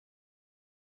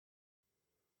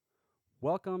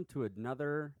Welcome to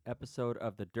another episode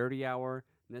of the Dirty Hour.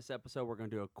 In this episode, we're going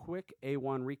to do a quick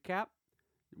A1 recap.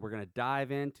 We're going to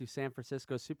dive into San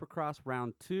Francisco Supercross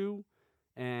Round 2.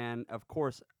 And, of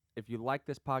course, if you like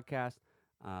this podcast,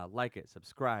 like it,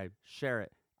 subscribe, share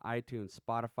it, iTunes,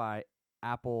 Spotify,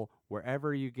 Apple,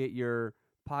 wherever you get your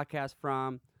podcast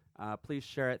from. Please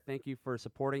share it. Thank you for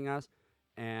supporting us.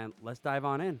 And let's dive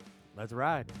on in. Let's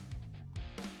ride.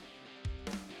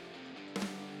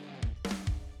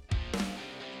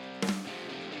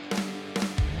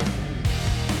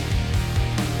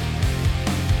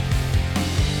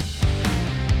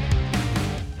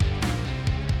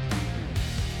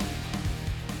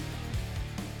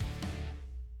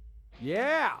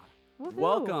 Yeah. Woohoo.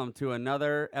 Welcome to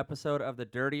another episode of the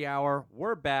Dirty Hour.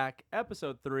 We're back,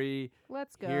 episode 3.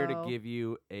 Let's go. Here to give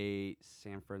you a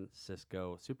San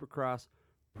Francisco Supercross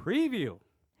preview.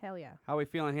 Hell yeah. How are we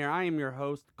feeling here? I am your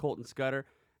host, Colton Scudder,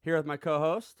 here with my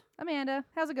co-host. Amanda,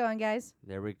 how's it going, guys?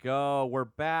 There we go. We're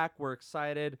back. We're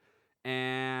excited,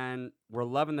 and we're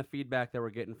loving the feedback that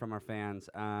we're getting from our fans.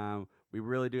 We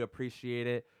really do appreciate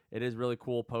it. It is really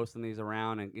cool posting these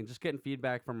around and just getting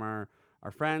feedback from our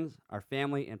friends, our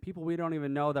family, and people we don't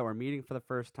even know that we're meeting for the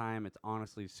first time. It's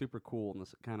honestly super cool, and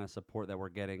this kind of support that we're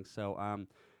getting. So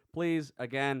please,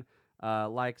 again,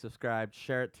 like, subscribe,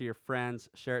 share it to your friends,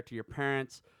 share it to your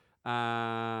parents,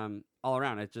 all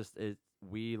around.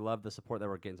 We love the support that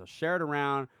we're getting. So share it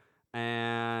around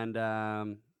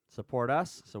and support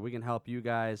us so we can help you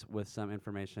guys with some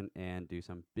information and do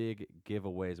some big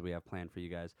giveaways we have planned for you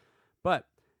guys. But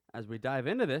as we dive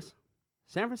into this,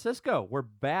 San Francisco, we're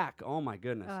back. Oh, my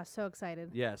goodness. So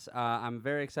excited. Yes, I'm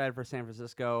very excited for San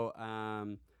Francisco.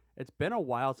 It's been a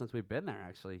while since we've been there,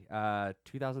 actually.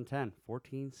 2010,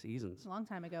 14 seasons. It's a long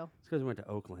time ago. It's because we went to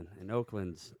Oakland, and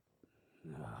Oakland's...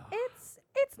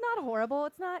 It's not horrible.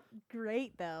 It's not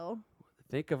great, though.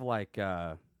 Think of, like,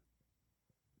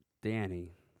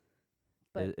 Danny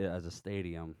But- as a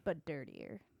stadium. But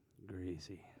dirtier.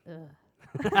 Greasy. Ugh.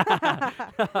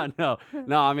 No.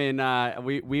 I mean,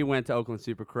 we went to Oakland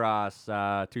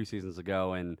Supercross 2 seasons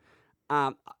ago, and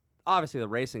obviously the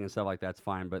racing and stuff like that's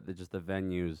fine, but the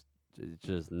venues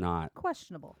just not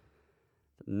Questionable.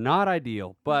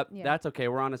 ideal. But Yeah. that's okay.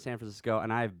 We're on to San Francisco,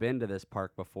 and I've been to this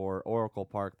park before, Oracle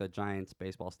Park, the Giants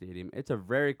baseball stadium. It's a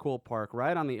very cool park,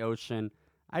 right on the ocean.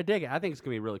 I dig it. I think it's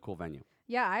gonna be a really cool venue.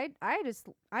 Yeah,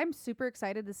 I'm super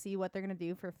excited to see what they're gonna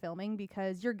do for filming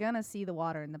because you're gonna see the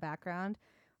water in the background.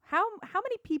 How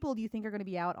many people do you think are gonna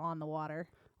be out on the water?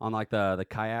 On like the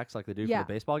kayaks, like they do Yeah. for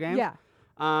the baseball games. Yeah.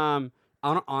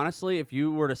 Honestly, if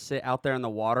you were to sit out there in the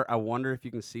water, I wonder if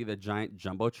you can see the giant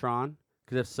jumbotron.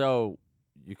 Because if so,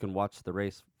 you can watch the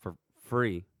race for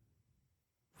free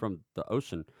from the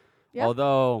ocean. Yep.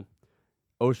 Although,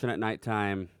 ocean at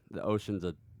nighttime, the ocean's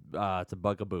it's a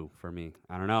bugaboo for me.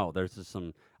 I don't know. There's just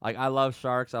some I love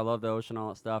sharks, I love the ocean, all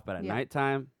that stuff. But at Yeah.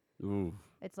 nighttime, ooh,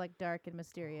 It's like dark and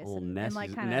mysterious. old and Nessie's,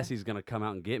 like kinda, Nessie's gonna come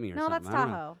out and get me or no, something. that's I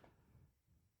don't know.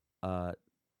 Tahoe.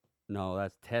 No,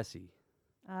 that's Tessie.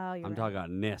 Oh, you're I'm right. talking about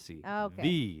Nessie. Oh, okay.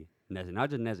 The Nessie, not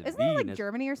just Nessie. Isn't the that like Nessie.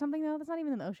 Germany or something though? That's not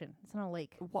even in the ocean. It's not a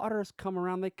lake. Waters come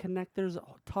around, they connect. There's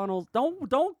tunnels.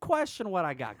 Don't question what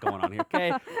I got going on here,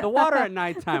 okay? The water at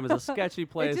nighttime is a sketchy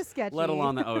place, just sketchy. let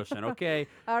alone the ocean, okay?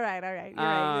 All right. You're right.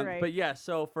 You're right. But yeah,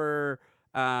 so for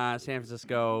San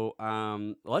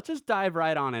Francisco, let's just dive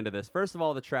right on into this. First of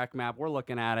all, the track map, we're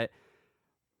looking at it.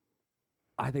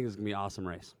 I think it's gonna be an awesome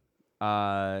race.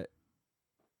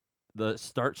 The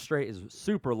start straight is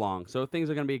super long, so things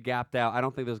are going to be gapped out. I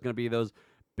don't think there's going to be those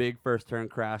big first turn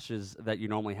crashes that you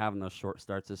normally have in those short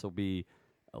starts. This will be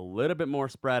a little bit more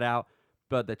spread out,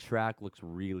 but the track looks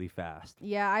really fast.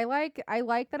 Yeah, I like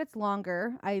that it's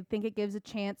longer. I think it gives a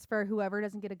chance for whoever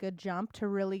doesn't get a good jump to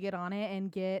really get on it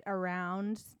and get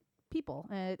around people.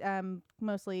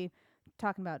 Mostly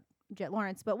talking about Jet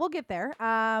Lawrence, but we'll get there.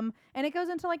 And it goes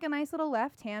into like a nice little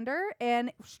left-hander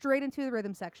and straight into the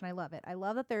rhythm section. I love it. I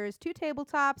love that there's 2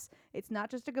 tabletops. It's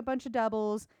not just a bunch of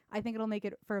doubles. I think it'll make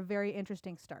it for a very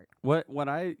interesting start. What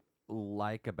I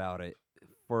like about it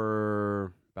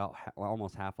for about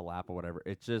almost half a lap or whatever,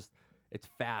 it's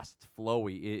fast, it's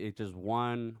flowy. It's just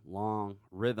one long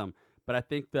rhythm. But I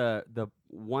think the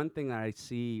one thing that I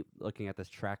see looking at this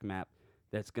track map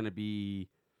that's going to be,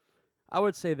 I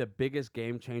would say, the biggest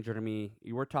game changer to me,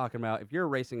 you were talking about, if you're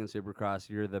racing in Supercross,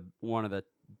 you're one of the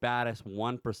baddest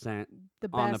 1% The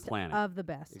on the best planet. of the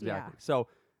best. Exactly. So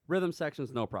rhythm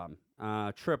sections, no problem.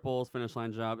 Triples, finish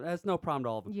line jump, that's no problem to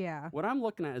all of them. Yeah. What I'm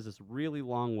looking at is this really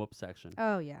long whoop section.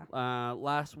 Oh yeah.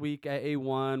 Last week at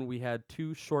A1, we had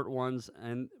 2 short ones,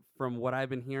 and from what I've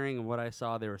been hearing and what I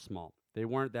saw, they were small. They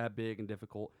weren't that big and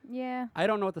difficult. Yeah. I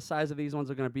don't know what the size of these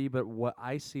ones are going to be, but what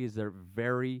I see is they're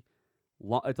very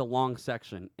long. It's a long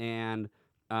section, and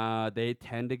they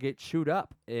tend to get chewed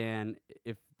up. And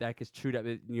if that gets chewed up,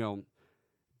 it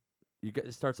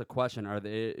starts a question: Are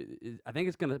they? I think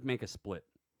it's going to make a split.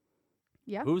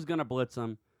 Yeah. Who's going to blitz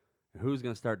them? Who's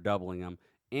going to start doubling them?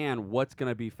 And what's going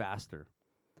to be faster?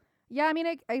 Yeah, I mean,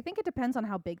 I think it depends on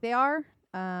how big they are,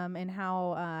 and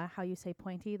how you say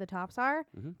pointy the tops are.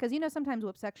 Mhm. Because sometimes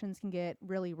whip sections can get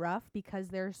really rough because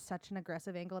there's such an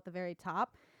aggressive angle at the very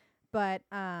top. But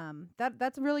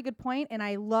that's a really good point, and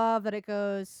I love that it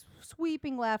goes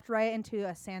sweeping left right into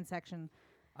a sand section.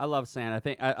 I love sand. I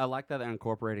think I like that they're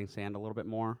incorporating sand a little bit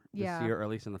more this Yeah. year, or at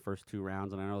least in the first 2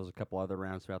 rounds. And I know there's a couple other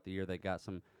rounds throughout the year that got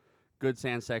some good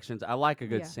sand sections. I like a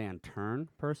good Yeah. sand turn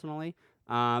personally.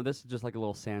 This is just like a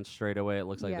little sand straightaway. It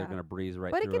looks like they're Yeah. gonna breeze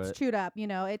right But it through gets it. chewed up,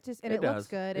 it just and It it looks does.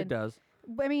 good. It And does.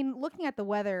 I mean, looking at the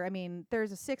weather, I mean,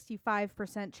 there's a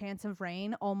 65% chance of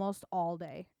rain almost all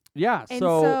day. Yeah. And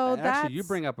So so actually, you that's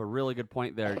bring up a really good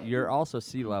point there. You're also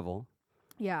sea level,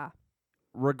 yeah.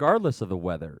 regardless of the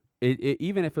weather.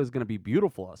 Even if it was going to be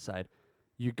beautiful outside,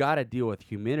 you got to deal with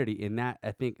humidity, and that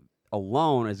I think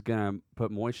alone is going to put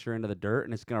moisture into the dirt,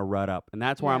 and it's going to rut up. And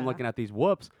that's why I'm Yeah. looking at these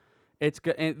whoops.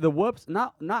 And the whoops,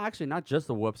 not just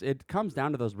the whoops. It comes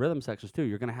down to those rhythm sections too.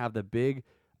 You're going to have the big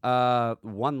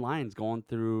one lines going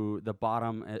through the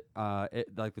bottom,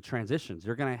 like the transitions.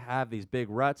 You're going to have these big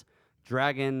ruts,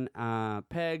 dragging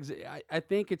pegs. I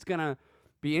think it's going to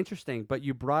be interesting. But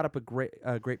you brought up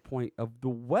a great point of the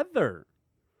weather.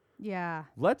 Yeah.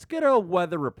 Let's get a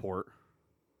weather report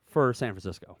for San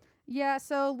Francisco. Yeah,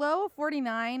 so low of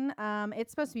 49.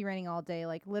 It's supposed to be raining all day,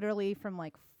 like literally from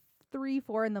like 3,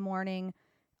 4 in the morning,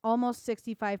 almost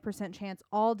 65% chance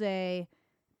all day.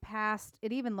 Past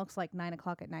it even looks like 9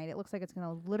 o'clock at night. It looks like it's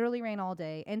gonna literally rain all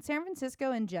day. And San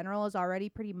Francisco in general is already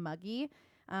pretty muggy.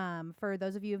 For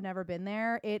those of you who've never been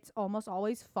there, it's almost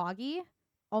always foggy,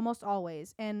 almost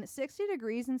always. And 60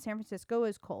 degrees in San Francisco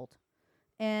is cold,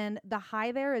 and the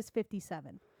high there is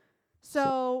 57.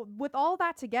 So with all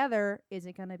that together, is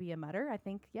it going to be a mutter? I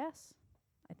think yes.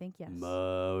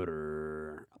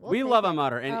 Mutter. We'll We take love a it.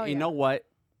 mutter, and Oh, you yeah. know what?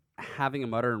 Having a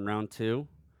mutter in round 2,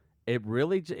 it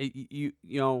really you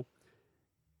know.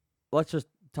 Let's just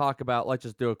let's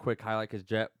just do a quick highlight because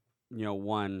Jet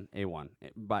won A1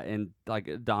 in like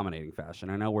a dominating fashion.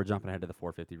 I know we're jumping ahead to the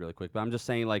 450 really quick, but I'm just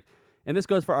saying and this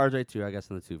goes for RJ too, I guess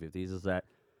in the 250s, is that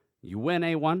you win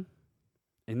A1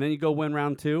 and then you go win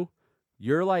round 2.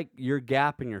 You're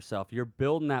gapping yourself. You're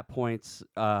building that points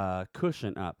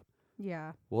cushion up.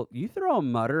 Yeah. Well, you throw a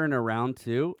mutter in a round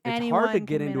 2, it's hard to Anyone get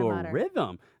can win into a a mutter.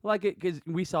 rhythm. Because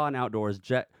we saw in outdoors,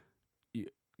 Jet, he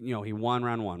won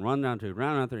round 1, run round 2,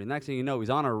 round 3. Next thing you know,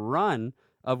 he's on a run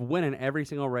of winning every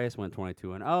single race, went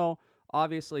 22-0,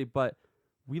 obviously. But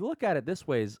we look at it this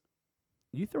way: is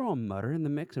you throw a mutter in the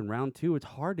mix in round 2, it's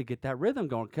hard to get that rhythm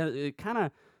going. Cause it kind of,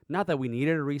 not that we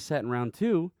needed a reset in round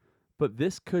 2, but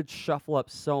this could shuffle up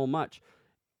so much.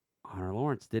 Hunter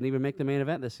Lawrence didn't even make the main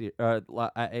event this year at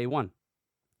A1.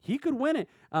 He could win it.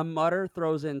 A mutter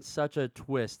throws in such a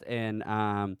twist, and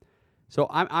so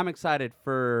I'm excited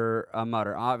for a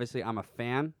mutter. Obviously, I'm a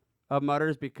fan of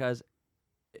mutters because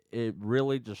it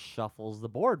really just shuffles the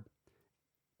board.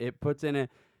 It puts in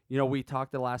we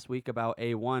talked the last week about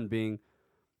A1 being,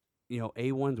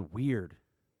 A1's weird.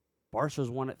 Barsha's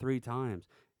won it 3 times.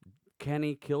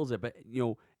 Kenny kills it, but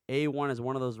A1 is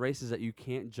one of those races that you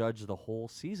can't judge the whole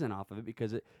season off of it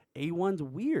because A1's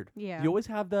weird. Yeah. You always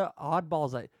have the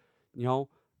oddballs that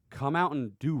come out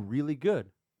and do really good.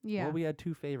 Yeah. Well, we had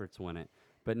 2 favorites win it,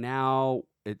 but now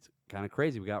it's kind of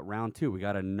crazy. We got round 2. We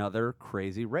got another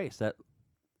crazy race that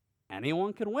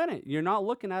anyone could win it. You're not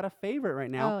looking at a favorite right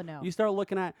now. Oh, no. You start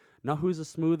looking at now who's the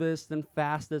smoothest and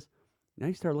fastest. Now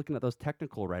you start looking at those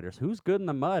technical riders. Who's good in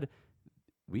the mud?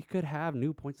 We could have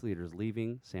new points leaders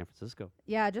leaving San Francisco.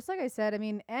 Yeah, just like I said, I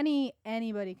mean,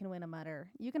 anybody can win a mutter.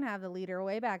 You can have the leader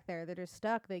way back there. They're just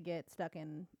stuck. They get stuck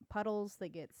in puddles. They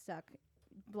get stuck,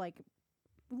 like,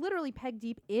 literally peg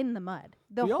deep in the mud.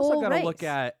 The we whole also got to race. look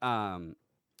at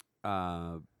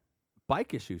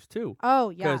bike issues too. Oh,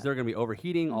 yeah. Because they're going to be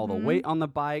overheating, all the Mhm. weight on the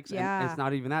bikes. Yeah. And it's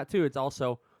not even that too. It's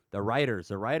also the riders.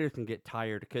 The riders can get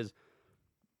tired because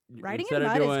Riding in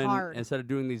mud is hard. Instead of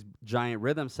doing these giant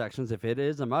rhythm sections, if it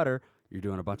is a mutter, you're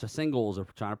doing a bunch of singles or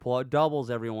trying to pull out doubles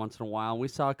every once in a while. And we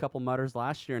saw a couple mutters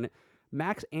last year, and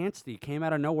Max Anstey came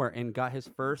out of nowhere and got his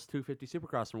first 250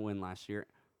 Supercross win last year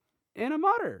in a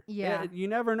mutter. Yeah. You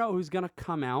never know who's going to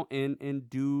come out and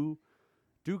do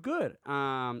good.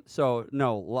 So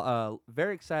no,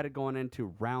 very excited going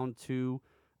into round 2.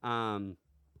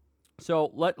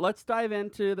 So let's dive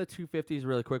into the 250s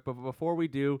really quick. But before we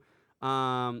do,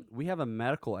 we have a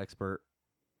medical expert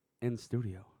in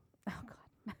studio. Oh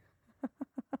God.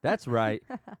 That's right.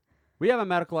 We have a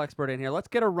medical expert in here. Let's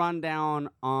get a rundown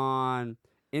on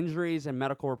injuries and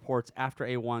medical reports after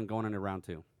A1 going into round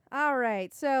 2. All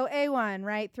right. So A1,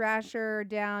 right? Thrasher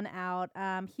down, out.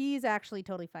 He's actually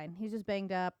totally fine. He's just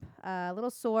banged up, a little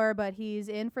sore, but he's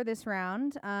in for this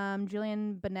round.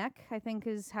 Julian Benek, I think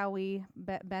is how we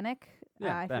Benek.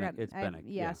 Yeah, I Benek. forgot. It's Benek.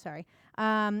 Yeah, sorry.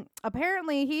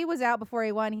 Apparently he was out before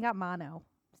A1. He got mono.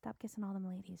 Stop kissing all them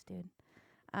ladies, dude.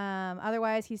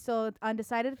 Otherwise, he's still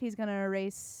undecided if he's going to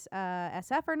race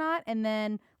SF or not. And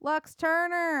then Lux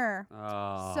Turner.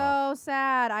 Oh, So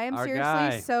sad. I am our seriously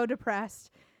guy. so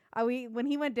depressed. When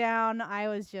he went down, he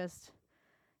was just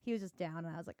down,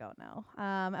 and I was like, oh no.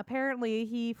 Apparently,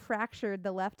 he fractured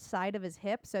the left side of his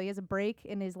hip, so he has a break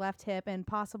in his left hip and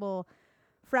possible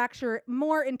fracture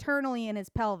more internally in his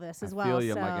pelvis as well. I feel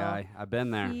you, so my guy. I've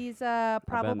been there. He's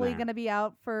probably there. going to be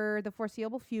out for the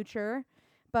foreseeable future,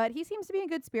 but he seems to be in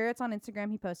good spirits. On Instagram,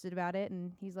 he posted about it,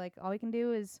 and he's like, all we can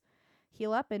do is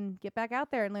heal up and get back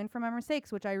out there and learn from our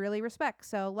mistakes, which I really respect.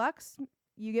 So, Lux,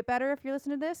 you get better if you're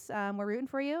listening to this. We're rooting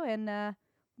for you, and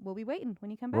we'll be waiting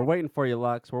when you come back. We're waiting for you,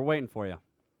 Lux. We're waiting for you.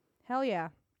 Hell yeah.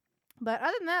 But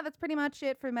other than that, that's pretty much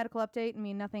it for medical update. I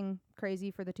mean, nothing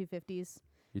crazy for the 250s.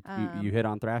 You hit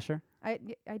on Thrasher? I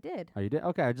did. Oh, you did?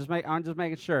 Okay, I'm just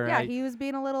making sure. Yeah, he was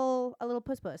being a little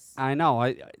puss. I know.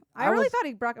 I really was, thought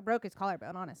he broke his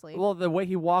collarbone, honestly. Well, the way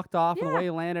he walked off and the Yeah. way he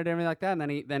landed and everything like that,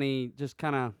 and then he just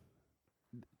kind of.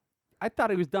 I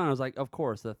thought he was done. I was like, of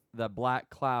course, the black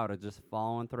cloud is just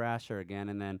following Thrasher again,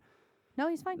 and then. No,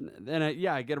 he's fine. Then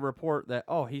I get a report that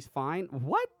he's fine.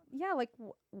 What? Yeah, like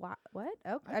what?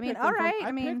 Okay. I mean, picked all him from- right. I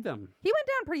I mean, picked him. he went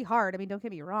down pretty hard. I mean, don't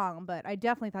get me wrong, but I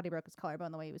definitely thought he broke his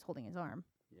collarbone the way he was holding his arm.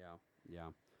 Yeah.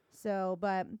 So,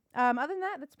 but other than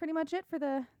that, that's pretty much it for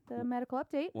the medical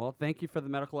update. Well, thank you for the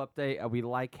medical update. We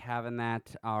like having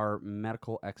that. Our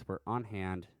medical expert on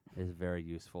hand is very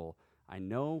useful. I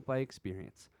know by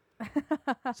experience.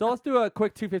 So let's do a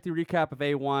quick 250 recap of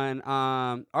A1.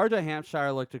 RJ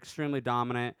Hampshire looked extremely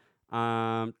dominant.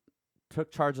 Took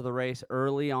charge of the race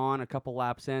early on, a couple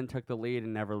laps in, took the lead,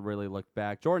 and never really looked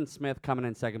back. Jordan Smith coming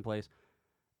in second place.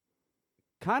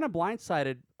 Kind of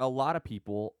blindsided a lot of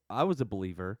people. I was a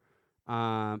believer.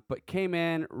 But came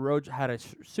in, had a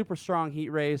super strong heat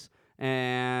race,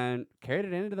 and carried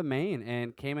it into the main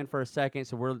and came in for a second.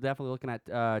 So we're definitely looking at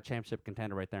championship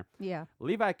contender right there. Yeah.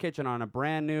 Levi Kitchen on a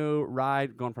brand new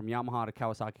ride going from Yamaha to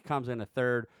Kawasaki comes in a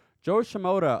third. Joe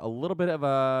Shimoda, a little bit of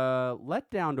a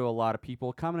letdown to a lot of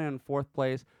people, coming in fourth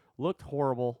place. Looked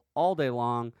horrible all day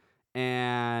long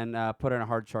and put in a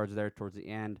hard charge there towards the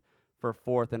end for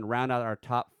fourth. And round out our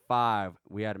top 5,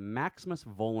 we had Maximus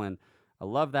Volan. I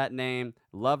love that name,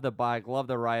 love the bike, love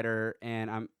the rider,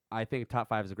 and I think top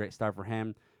 5 is a great start for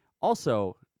him.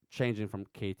 Also changing from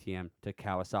KTM to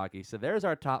Kawasaki. So there's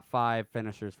our top 5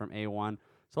 finishers from A1.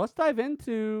 So let's dive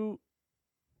into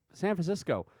San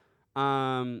Francisco.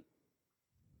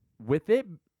 With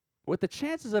the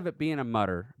chances of it being a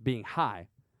mudder being high,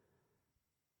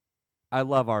 I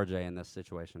love RJ in this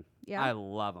situation. Yeah. I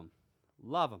love him.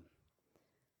 Love him.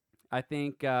 I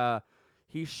think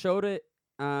he showed it.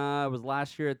 It was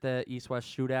last year at the East-West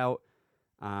Shootout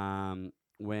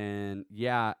when,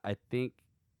 I think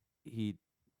he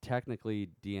technically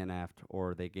DNF'd,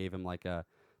 or they gave him like a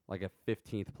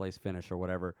 15th place finish or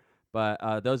whatever.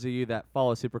 But those of you that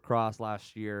follow Supercross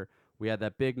last year, we had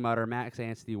that big mudder. Max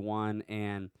Anstey won,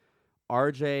 and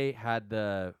RJ had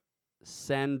the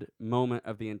send moment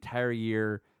of the entire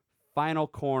year. Final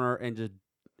corner, and just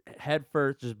head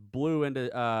first, just blew into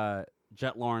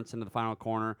Jet Lawrence into the final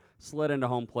corner, slid into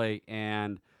home plate,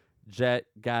 and Jet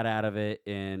got out of it,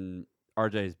 and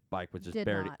RJ's bike was just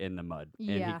buried in the mud,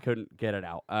 and he couldn't get it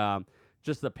out.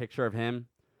 Just the picture of him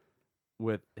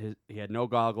with he had no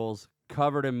goggles,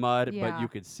 covered in mud, but you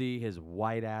could see his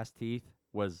white ass teeth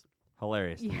was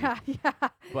hilarious. Yeah.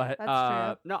 But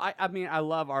that's true. no, I mean, I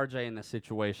love RJ in this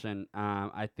situation.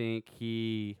 I think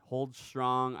he holds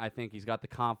strong. I think he's got the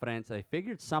confidence. They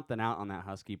figured something out on that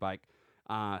Husky bike.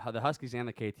 The Huskies and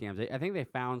the KTMs. I think they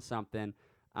found something.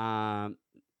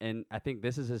 And I think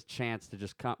this is his chance to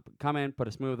just come in, put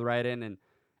a smooth ride in,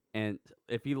 and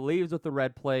if he leaves with the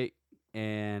red plate,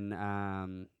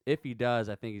 and if he does,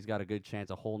 I think he's got a good chance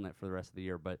of holding it for the rest of the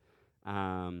year. But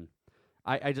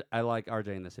I like RJ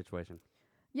in this situation.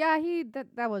 Yeah,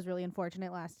 that was really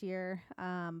unfortunate last year.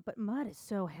 But mud is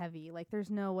so heavy. Like, there's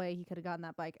no way he could have gotten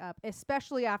that bike up,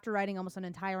 especially after riding almost an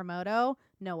entire moto.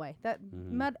 No way. That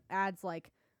mud adds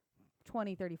like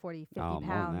 20, 30, 40, 50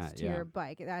 pounds to your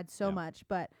bike. It adds so much.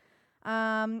 But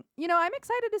I'm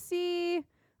excited to see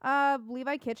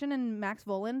Levi Kitchen and Max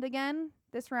Voland again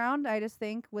this round. I just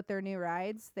think with their new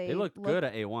rides, They looked good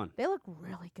at A1. They look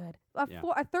really good. Yeah.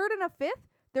 A third and a fifth,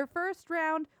 their first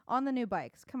round on the new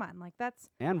bikes. Come on, like that's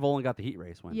And Volan got the heat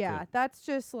race win. yeah, too. that's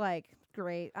just like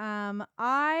great. I'm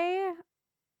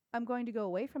going to go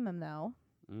away from them though.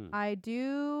 I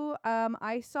do.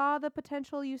 I saw the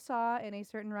potential you saw in a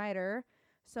certain rider,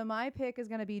 so my pick is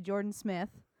going to be Jordan Smith.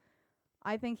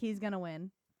 I think he's going to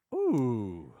win.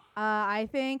 Ooh. I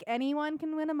think anyone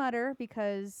can win a mutter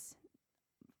because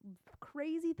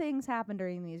crazy things happen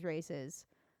during these races.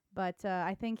 But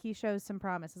I think he shows some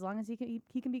promise. As long as he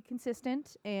can be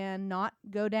consistent and not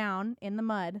go down in the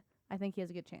mud, I think he has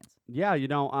a good chance. Yeah,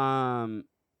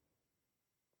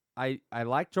 I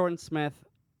like Jordan Smith.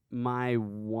 My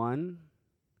one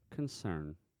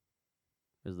concern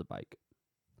is the bike.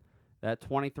 That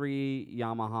 23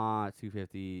 Yamaha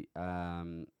 250,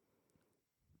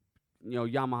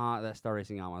 Yamaha, that Star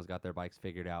Racing Yamaha's got their bikes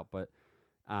figured out, but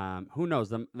who knows?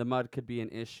 The mud could be an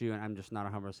issue, and I'm just not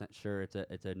 100% sure.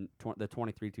 The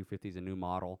 23 250 is a new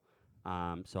model,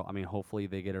 so I mean, hopefully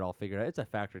they get it all figured out. It's a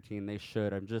factory team; they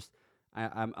should.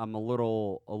 I'm a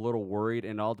little worried,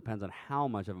 and it all depends on how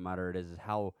much of a matter it is.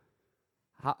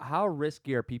 How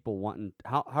risky are people wanting?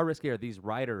 How risky are these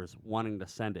riders wanting to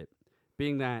send it?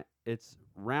 Being that it's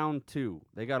round 2,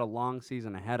 they got a long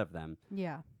season ahead of them.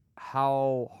 Yeah.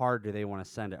 How hard do they want to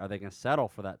send it? Are they going to settle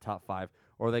for that top 5,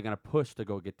 or are they going to push to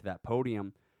go get to that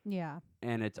podium? Yeah.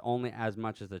 And it's only as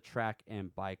much as the track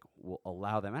and bike will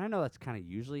allow them. And I know that's kind of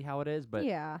usually how it is, but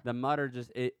yeah. the mutter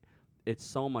it's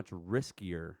so much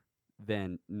riskier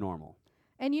than normal.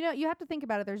 And you have to think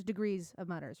about it. There's degrees of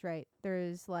mutters, right?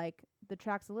 There's like the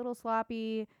track's a little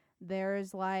sloppy.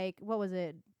 There's like, what was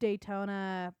it,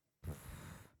 Daytona,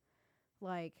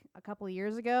 like a couple of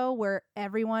years ago, where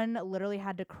everyone literally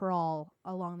had to crawl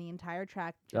along the entire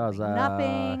track. That was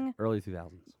nothing. Early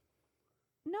 2000s.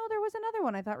 No, there was another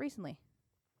one I thought recently.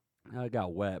 It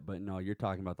got wet, but no, you're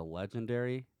talking about the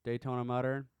legendary Daytona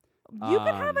mutter. You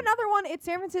could have another one at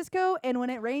San Francisco, and when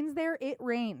it rains there, it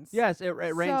rains. Yes, it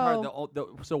rains hard.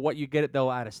 So what you get it,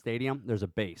 though, at a stadium, there's a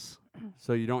base.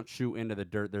 So you don't shoot into the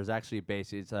dirt. There's actually a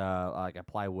base. It's like a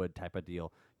plywood type of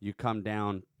deal. You come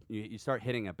down, you start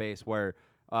hitting a base where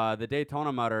the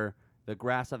Daytona mutter, the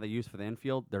grass that they use for the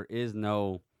infield, there's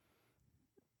nothing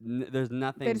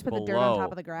They just put below. the dirt on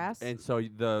top of the grass. And so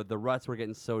the ruts were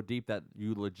getting so deep that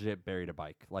you legit buried a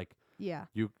bike. Like, yeah.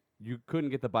 You couldn't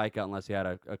get the bike out unless you had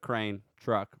a crane,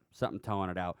 truck, something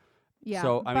towing it out. Yeah.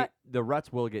 So, I mean, the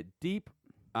ruts will get deep,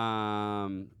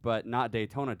 but not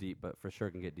Daytona deep, but for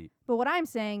sure can get deep. But what I'm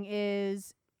saying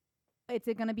is, is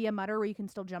it going to be a mutter where you can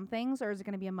still jump things, or is it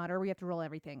going to be a mutter where you have to roll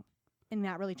everything? And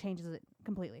that really changes it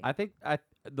completely. I think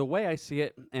the way I see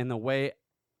it and the way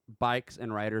bikes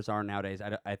and riders are nowadays,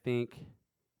 I think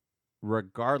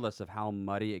regardless of how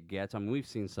muddy it gets, I mean, we've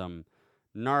seen some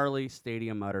gnarly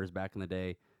stadium mutters back in the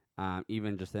day.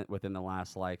 Even just within the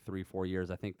last like 3-4 years,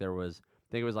 I think it was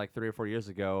like 3 or 4 years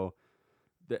ago.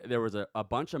 There was a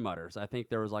bunch of mutters. I think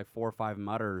there was like 4 or 5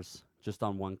 mutters just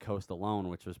on one coast alone,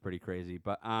 which was pretty crazy.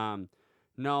 But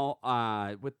no,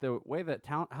 with the way that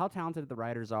how talented the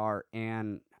riders are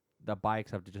and the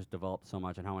bikes have just developed so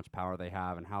much and how much power they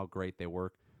have and how great they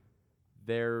work.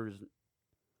 There's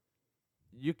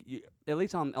you at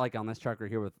least on this track right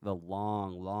here with the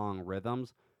long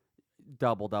rhythms.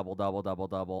 Double,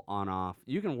 on, off.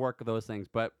 You can work those things,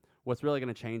 but what's really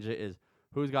going to change it is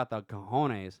who's got the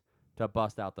cojones to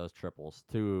bust out those triples,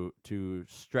 to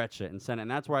stretch it and send it.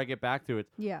 And that's where I get back to it.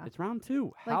 Yeah. It's round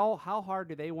 2. How hard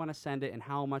do they want to send it, and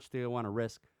how much do they want to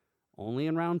risk? Only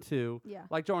in round 2. Yeah.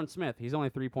 Like Jordan Smith, he's only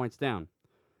 3 points down.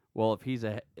 Well, if he's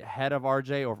ahead of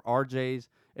RJ, or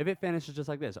if it finishes just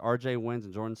like this, RJ wins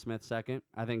and Jordan Smith second,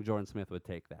 I think Jordan Smith would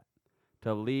take that.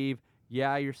 To leave,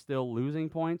 yeah, you're still losing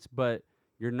points, but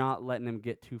you're not letting them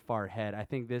get too far ahead. I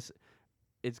think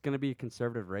it's going to be a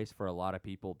conservative race for a lot of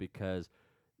people because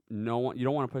you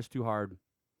don't want to push too hard,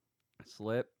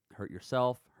 slip, hurt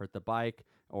yourself, hurt the bike,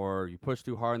 or you push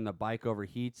too hard and the bike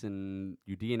overheats and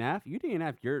you DNF.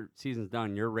 Your season's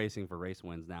done. You're racing for race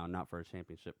wins now, not for a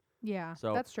championship. Yeah,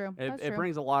 so that's true. It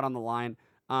brings a lot on the line.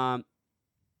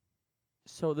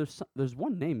 So there's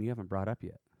one name you haven't brought up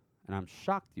yet, and I'm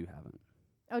shocked you haven't.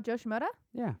 Oh, Joe Shimoda?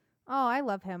 Yeah. Oh, I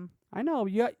love him. I know.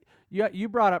 You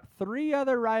brought up 3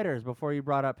 other riders before you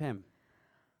brought up him.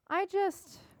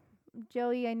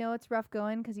 Joey, I know it's rough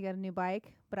going because you got a new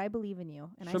bike, but I believe in you.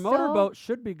 And Shimoda boat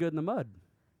should be good in the mud.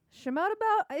 Shimoda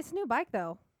boat, it's a new bike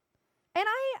though. And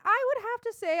I would have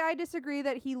to say I disagree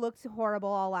that he looked horrible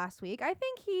all last week. I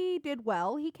think he did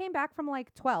well. He came back from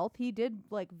like 12th. He did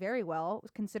like very well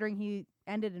considering he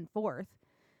ended in 4th.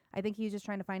 I think he's just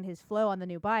trying to find his flow on the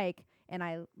new bike. And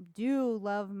I do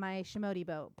love my Shimodi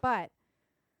boat, but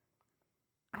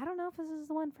I don't know if this is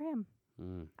the one for him.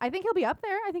 I think he'll be up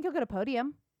there. I think he'll get a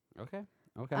podium. Okay.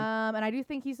 And I do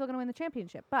think he's still going to win the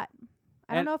championship, but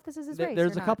I don't know if this is his race.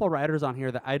 There's or a couple riders on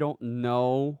here that I don't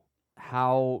know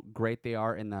how great they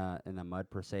are in the mud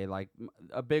per se. Like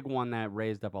a big one that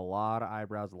raised up a lot of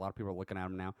eyebrows. A lot of people are looking at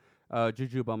him now.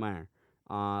 Juju Beaumont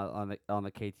on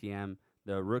the KTM,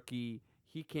 the rookie.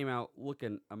 He came out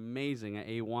looking amazing at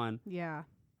A1. Yeah.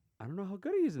 I don't know how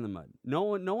good he is in the mud. No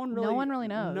one really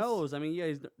knows. I mean, yeah,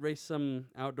 he's raced some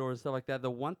outdoors and stuff like that. The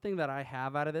one thing that I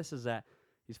have out of this is that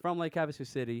he's from Lake Havasu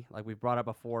City, like we've brought up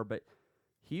before, but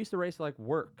he used to race like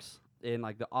Works in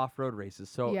like the off-road races.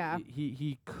 So Yeah.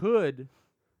 he could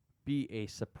be a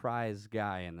surprise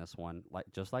guy in this one,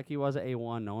 like just like he was at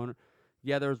A1. No one,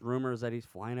 yeah, there's rumors that he's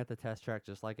flying at the test track,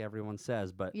 just like everyone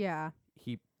says, but Yeah.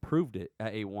 he proved it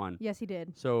at A1. Yes, he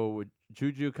did. So with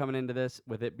Juju coming into this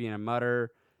with it being a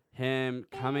mudder, him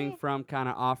coming from kind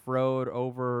of off-road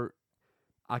over,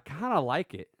 I kind of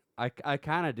like it. I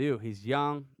kind of do. He's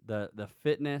young. The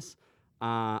fitness,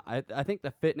 I think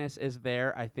the fitness is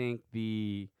there. I think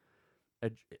the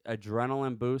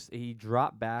adrenaline boost. He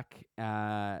dropped back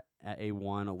at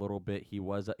A1 a little bit. He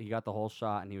got the whole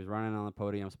shot and he was running on the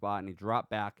podium spot and he dropped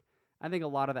back. I think a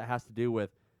lot of that has to do with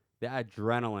the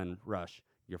adrenaline rush.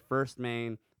 Your first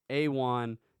main,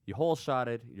 A1, you whole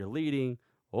shotted, you're leading.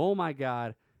 Oh my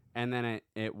God. And then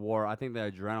it wore. I think the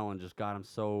adrenaline just got him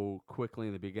so quickly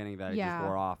in the beginning that it just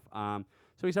wore off.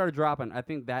 So he started dropping. I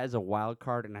think that is a wild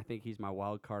card, and I think he's my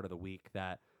wild card of the week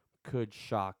that could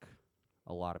shock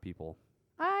a lot of people.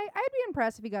 I'd be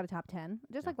impressed if he got a top 10,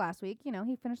 just like last week. You know,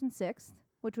 he finished in 6th,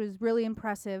 which was really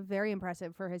impressive, very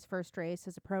impressive for his first race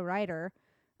as a pro rider.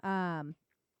 I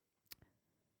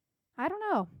don't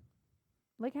know.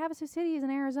 Lake Havasu City is in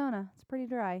Arizona. It's pretty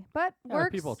dry, but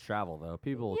Works. People travel though.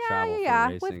 People yeah, travel. Yeah,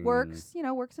 for racing with Works,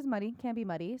 Works is muddy, can be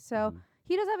muddy. So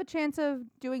he does have a chance of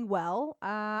doing well.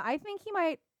 I think he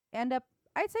might end up.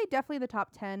 I'd say definitely the top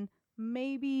 10,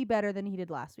 maybe better than he did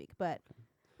last week. But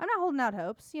I'm not holding out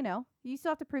hopes. You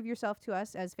still have to prove yourself to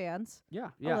us as fans. Yeah.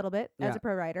 A little bit as a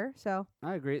pro rider. So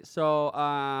I agree. So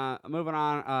moving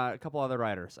on, a couple other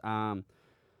riders.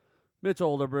 Mitch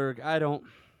Olderberg. I don't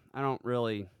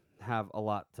really have a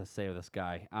lot to say of this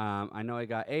guy. I know he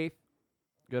got 8th.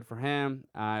 Good for him.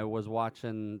 I was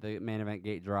watching the main event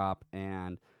gate drop,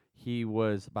 and he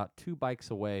was about 2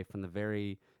 bikes away from the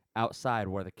very outside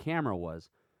where the camera was.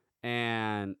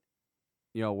 And,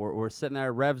 we're sitting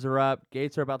there, revs are up,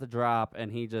 gates are about to drop,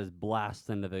 and he just blasts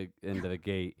into the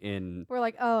gate. We're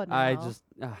like, oh, no. I just,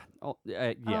 Oh,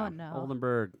 no.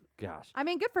 Oldenburg, gosh. I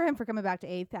mean, good for him for coming back to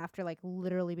 8th after, like,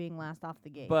 literally being last off the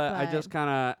gate. But I just kind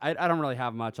of, I don't really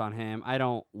have much on him. I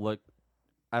don't look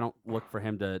for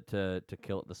him to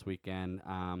kill it this weekend.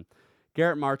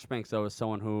 Garrett Marchbanks, though, is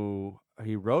someone who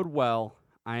he rode well.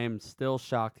 I am still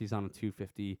shocked he's on a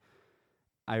 250.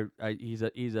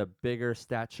 He's a bigger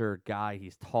stature guy.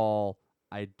 He's tall.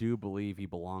 I do believe he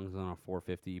belongs on a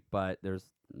 450, but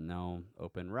there's no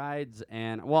open rides.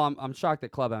 And I'm shocked that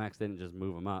Club MX didn't just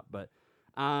move him up. But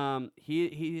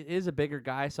he is a bigger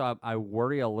guy, so I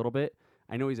worry a little bit.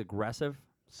 I know he's aggressive,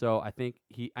 so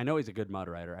I know he's a good mud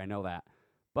rider. I know that,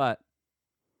 but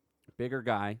bigger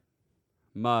guy,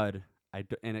 mud.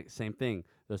 Same thing.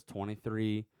 Those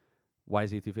 23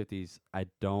 YZ250s. I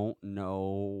don't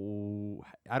know.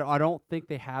 I don't think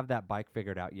they have that bike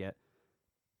figured out yet.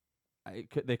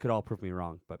 They could all prove me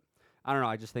wrong, but I don't know.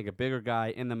 I just think a bigger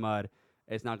guy in the mud,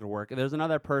 it's not going to work. There's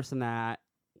another person that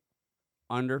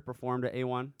underperformed at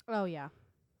A1. Oh, yeah.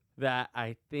 That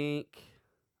I think,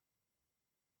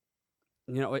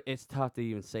 it's tough to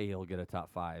even say he'll get a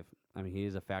top 5. I mean, he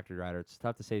is a factory rider. It's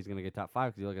tough to say he's going to get top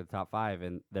 5 because you look at the top 5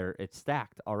 and it's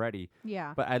stacked already.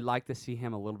 Yeah. But I'd like to see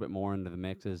him a little bit more into the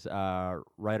mix is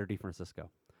Ryder D. Francisco.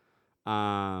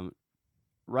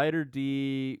 Ryder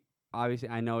D, obviously,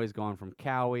 I know he's gone from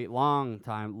Cowie, long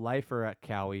time, lifer at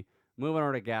Cowie, moving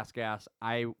over to Gas.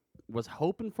 I was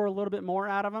hoping for a little bit more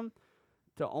out of him.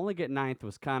 To only get 9th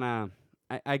was kind of,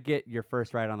 I get your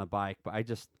first ride on the bike, but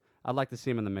I'd like to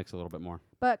see him in the mix a little bit more.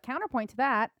 But counterpoint to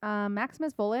that,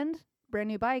 Maximus Voland, brand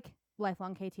new bike,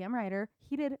 lifelong KTM rider,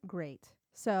 he did great.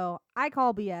 So I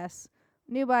call BS.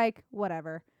 New bike,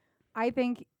 whatever. I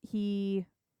think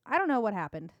I don't know what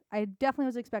happened. I definitely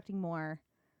was expecting more.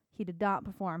 He did not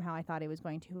perform how I thought he was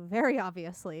going to, very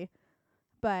obviously.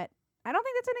 But I don't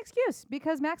think that's an excuse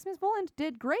because Maximus Voland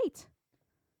did great.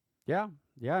 Yeah,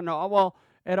 Yeah, no, well,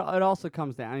 it also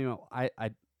comes down.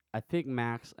 I think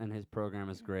Max and his program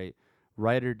is great.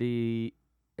 Ryder D,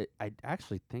 I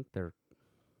actually think they're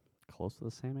close to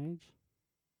the same age.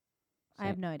 I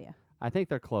have no idea. I think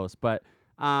they're close, but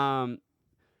um,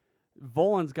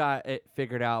 Volan's got it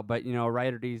figured out. But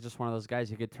Ryder D is just one of those guys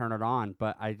who could turn it on.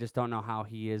 But I just don't know how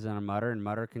he is in a mutter, and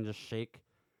mutter can just shake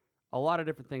a lot of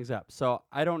different things up. So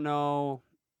I don't know.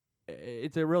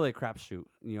 It's a really a crapshoot.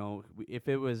 If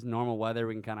it was normal weather,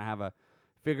 we can kind of have a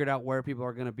figured out where people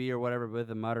are going to be or whatever. But with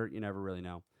the mutter, you never really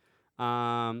know.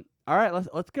 All right,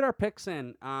 let's get our picks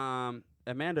in.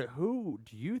 Amanda, who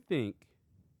do you think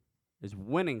is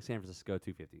winning San Francisco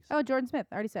 250s? Oh, Jordan Smith.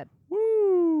 I already said.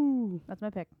 Woo! That's my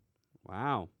pick.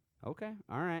 Wow. Okay.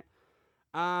 All right.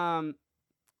 Um,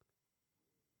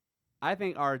 I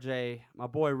think RJ, my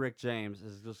boy Rick James,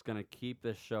 is just gonna keep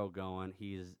this show going.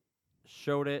 He's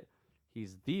showed it.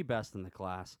 He's the best in the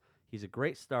class. He's a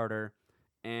great starter,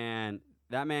 and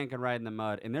that man can ride in the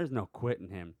mud, and there's no quitting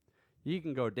him. He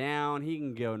can go down. He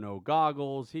can go no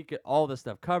goggles. He could all this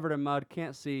stuff covered in mud.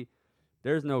 Can't see.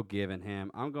 There's no giving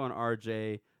him. I'm going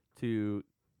RJ to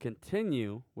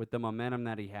continue with the momentum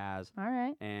that he has All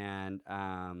right. and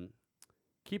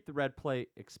keep the red plate,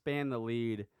 expand the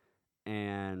lead,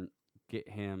 and get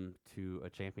him to a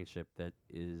championship that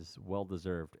is well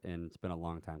deserved. And it's been a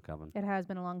long time coming. It has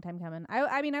been a long time coming.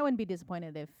 I mean, I wouldn't be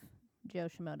disappointed if Joe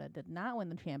Shimoda did not win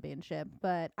the championship,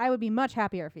 but I would be much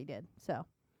happier if he did. So.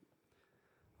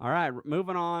 All right,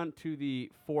 moving on to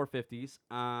the 450s.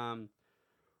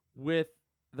 With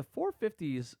the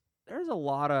 450s, there's a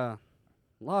lot of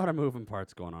moving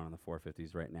parts going on in the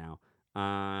 450s right now.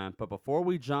 But before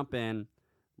we jump in,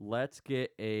 let's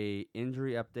get a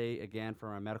injury update again from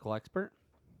our medical expert.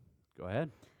 Go ahead.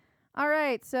 All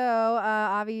right. So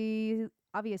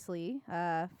obviously,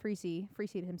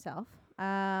 Freesy himself.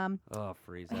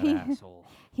 Freeze that asshole.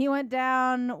 He went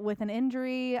down with an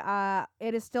injury.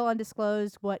 It is still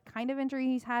undisclosed what kind of injury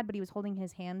he's had, but he was holding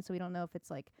his hand, so we don't know if it's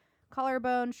like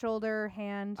collarbone, shoulder,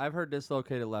 hand. I've heard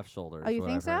dislocated left shoulder. Oh, you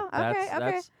think so?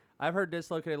 Okay. I've heard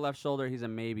dislocated left shoulder. He's a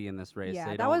maybe in this race. Yeah,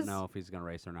 they that don't was- know if he's going to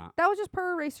race or not. That was just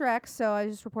per Racer X, so I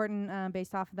was just reporting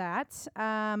based off of that.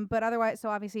 But otherwise, so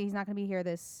obviously he's not going to be here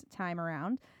this time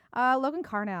around. Logan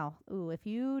Carnell. Ooh, if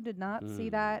you did not see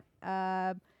that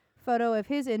photo of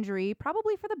his injury,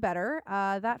 probably for the better.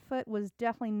 That foot was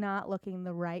definitely not looking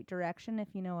the right direction, if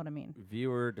you know what I mean.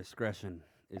 Viewer discretion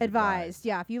is Advised.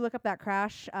 Yeah, if you look up that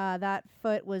crash, that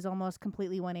foot was almost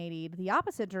completely 180'd the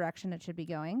opposite direction it should be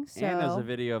going. So And there's a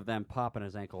video of them popping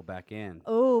his ankle back in.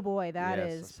 oh boy, that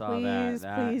Yes, is. I saw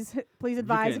that. Please, That- please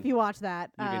advise can- if you watch that.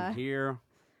 You can hear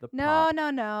the No,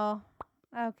 pop. no.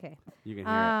 Okay. You can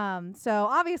hear it. So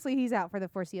obviously he's out for the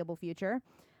foreseeable future.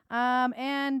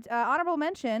 And honorable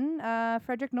mention,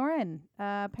 Frederick Noren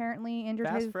apparently injured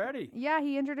Fast his. Freddy. Yeah,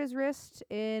 he injured his wrist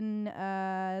in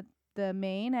the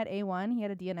main at A1. He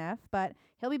had a DNF, but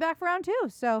he'll be back for round 2.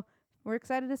 So we're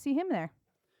excited to see him there.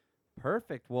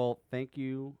 Perfect. Well, thank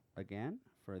you again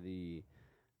for the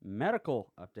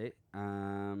medical update.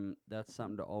 That's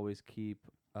something to always keep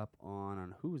up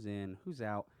on who's in, who's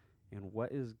out, and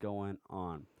what is going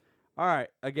on. All right.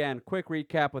 Again, quick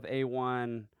recap with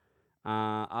A1.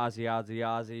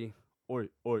 Ozzy. Oi.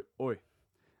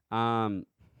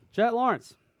 Jet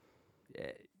Lawrence.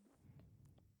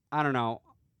 I don't know.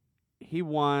 He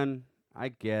won. I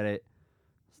get it.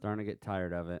 Starting to get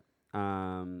tired of it.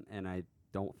 And I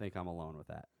don't think I'm alone with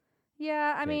that.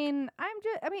 Yeah, I Take. mean,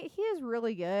 he is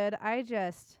really good. I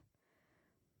just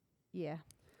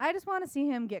want to see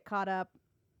him get caught up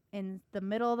in the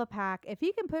middle of the pack. If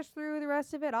he can push through the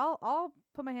rest of it, I'll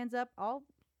put my hands up. I'll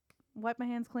wipe my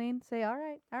hands clean. Say all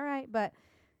right. But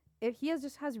if he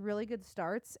just has really good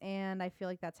starts, and I feel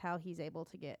like that's how he's able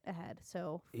to get ahead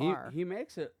so far. He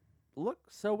makes it look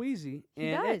so easy. He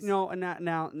And does.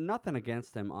 now nothing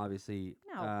against him, obviously.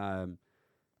 No.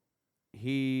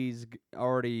 He's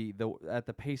already at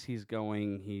the pace he's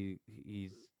going.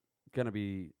 He's gonna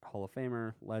be Hall of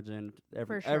Famer, legend,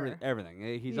 For sure.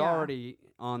 everything. He's Yeah. already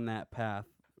on that path,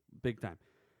 big time.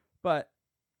 But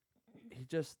he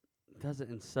just does it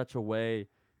in such a way,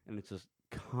 and it's just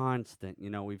constant.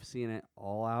 We've seen it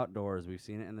all outdoors. We've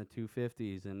seen it in the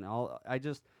 250s, and all.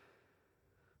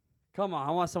 Come on,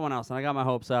 I want someone else, and I got my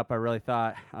hopes up. I really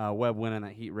thought Webb winning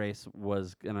that heat race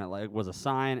was was a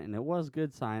sign, and it was a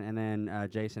good sign. And then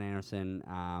Jason Anderson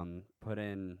put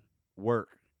in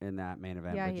work in that main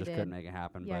event, Yeah, but he just did. couldn't make it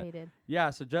happen. Yeah, But he did.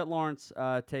 yeah, so Jet Lawrence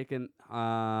taking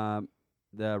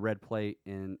the red plate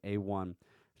in A1.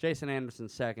 Jason Anderson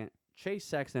second. Chase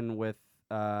Sexton with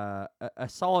a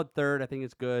solid third. I think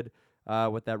it's good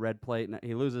with that red plate.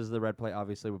 He loses the red plate,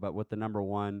 obviously, but with the number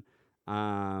 1.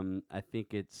 I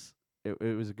think it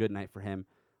was a good night for him.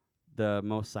 The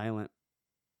most silent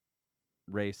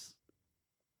race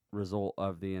result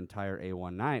of the entire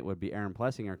A1 night would be Aaron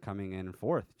Plessinger coming in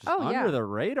fourth, just Oh under yeah. the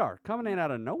radar, coming in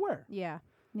out of nowhere. Yeah.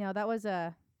 No, that was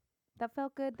that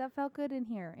felt good. That felt good in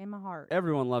here, in my heart.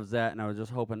 Everyone loves that, and I was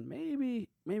just hoping maybe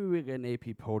we get an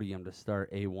AP podium to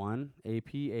start A1,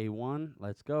 AP A1.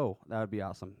 Let's go. That would be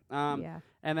awesome. Yeah.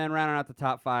 And then rounding out the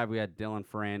top 5, we had Dylan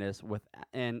Ferrandis with,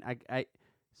 and I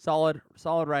solid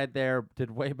right there.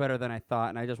 Did way better than I thought,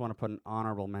 and I just want to put an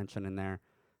honorable mention in there.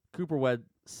 Cooper Webb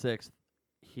 6th.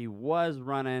 He was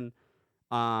running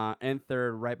in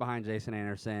third, right behind Jason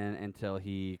Anderson, until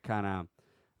he kind of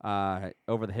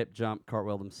over the hip jump,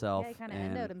 cartwheeled himself, Yeah, he kind of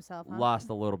and endoed himself, huh? lost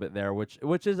a little bit there,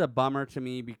 which is a bummer to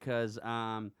me because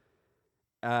I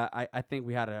think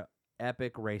we had a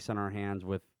epic race on our hands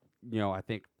with, I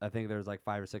think there was like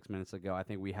 5 or 6 minutes ago. I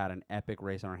think we had an epic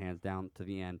race on our hands down to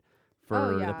the end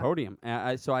for the yeah. podium.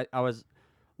 So I was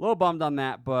a little bummed on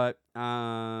that, but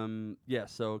yeah.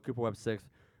 So Cooper Webb 6th.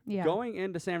 Yeah. Going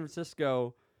into San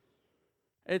Francisco,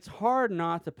 it's hard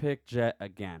not to pick Jet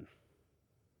again.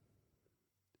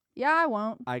 Yeah, I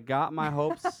won't. I got my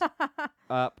hopes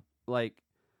up like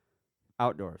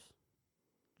outdoors.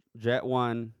 Jet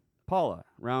won Paula,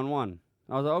 round 1.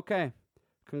 I was like, okay,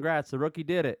 congrats, the rookie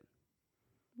did it.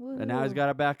 And now he's Woohoo. got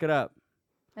to back it up.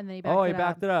 And then he backed He it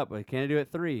backed up. it up, but he can't do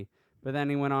it 3. But then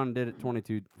he went on and did it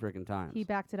 22 freaking times. He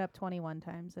backed it up 21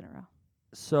 times in a row.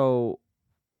 So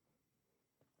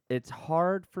it's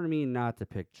hard for me not to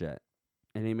pick Jet.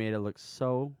 And he made it look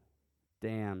so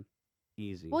damn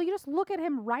easy. Well, you just look at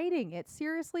him riding it.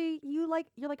 Seriously, you're like,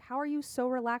 how are you so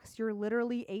relaxed? You're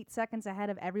literally 8 seconds ahead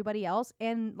of everybody else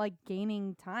and like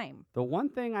gaining time. The one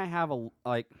thing I have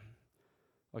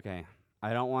okay,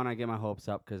 I don't want to get my hopes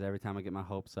up because every time I get my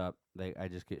hopes up, I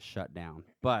just get shut down.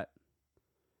 But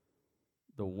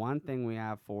the one thing we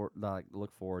have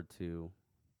look forward to,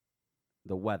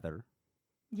 the weather,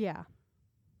 Yeah.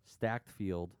 stacked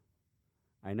field.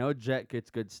 I know Jet gets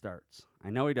good starts. I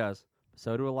know he does.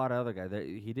 So do a lot of other guys.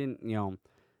 He didn't,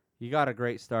 he got a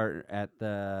great start at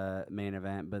the main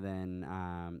event, but then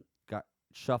got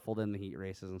shuffled in the heat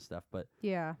races and stuff.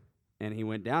 Yeah. And he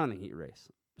went down in the heat race.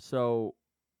 So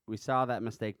we saw that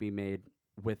mistake be made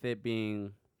with it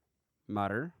being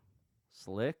mutter,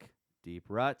 slick, deep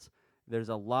ruts. There's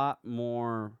a lot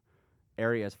more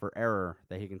areas for error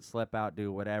that he can slip out,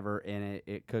 do whatever, and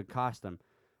it could cost him.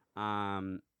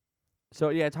 So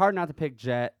yeah, it's hard not to pick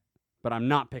Jet, but I'm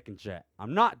not picking Jet.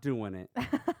 I'm not doing it.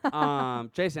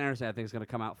 Jason Anderson, I think, is going to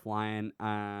come out flying.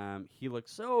 He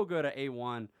looks so good at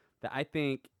A1 that I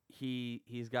think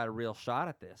he's got a real shot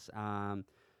at this.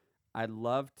 I'd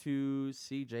love to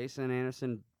see Jason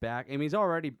Anderson back. I mean, he's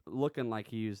already looking like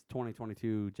he's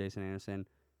 2022 Jason Anderson.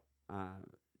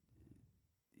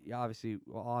 Yeah, obviously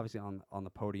on the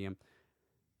podium.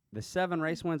 The 7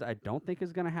 race wins, I don't think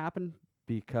is going to happen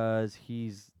because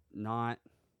he's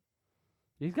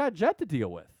got Jet to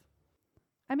deal with.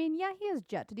 I mean, yeah, he has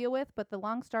Jet to deal with, but the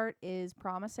long start is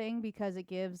promising because it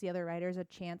gives the other riders a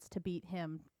chance to beat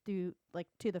him to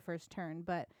the first turn.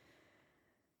 But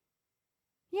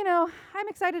I'm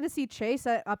excited to see Chase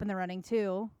up in the running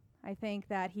too. I think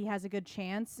that he has a good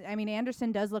chance. I mean,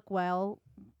 Anderson does look well.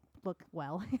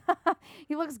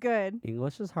 He looks good.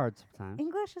 English is hard sometimes.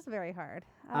 English is very hard.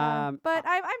 Um, But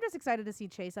I'm just excited to see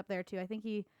Chase up there too. I think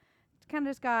he kind of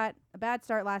just got a bad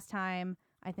start last time.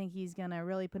 I think he's going to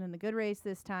really put in a good race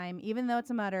this time, even though it's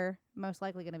a mutter, most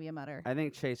likely going to be a mutter. I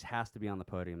think Chase has to be on the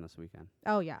podium this weekend.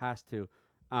 Oh, yeah. Has to.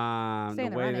 Stay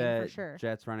in the way running, that for sure.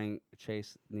 Jet's running,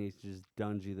 Chase needs to just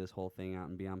dungy this whole thing out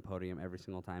and be on podium every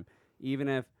single time. Even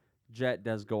if Jet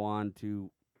does go on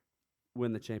to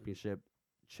win the championship,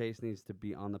 Chase needs to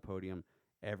be on the podium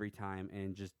every time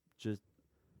and just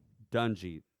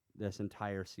dungy this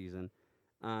entire season.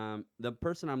 The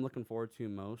person I'm looking forward to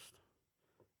most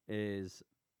is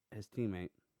his teammate,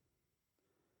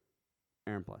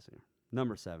 Aaron Plessinger,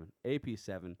 number 7,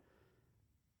 AP7.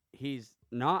 He's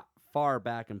not far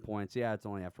back in points. Yeah, it's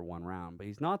only after 1 round, but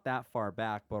he's not that far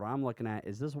back. But what I'm looking at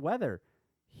is this weather.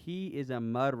 He is a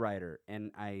mud rider,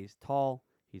 and he's tall,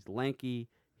 he's lanky,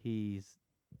 he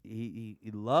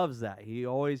loves that. He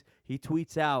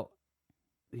tweets out.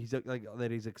 He's like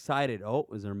that. He's excited. Oh,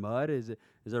 is there mud? Is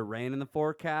there rain in the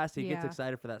forecast? He gets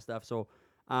excited for that stuff. So,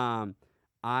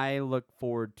 I look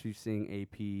forward to seeing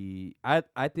AP.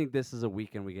 I think this is a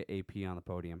weekend we get AP on the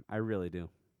podium. I really do.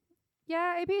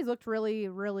 Yeah, AP's looked really,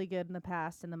 really good in the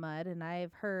past in the mud, and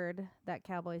I've heard that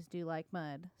Cowboys do like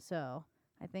mud. So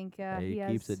I think he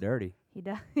keeps it dirty. He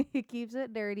does. He keeps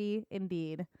it dirty,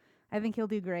 indeed. I think he'll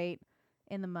do great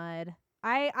in the mud.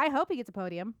 I hope he gets a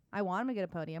podium. I want him to get a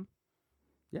podium.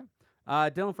 Yeah.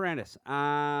 Dylan Ferrandis.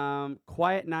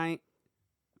 Quiet ninth,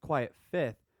 quiet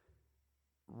fifth.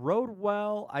 Rode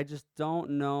well. I just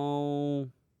don't know.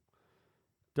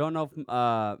 Don't know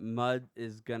if Mud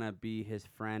is gonna be his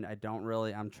friend. I don't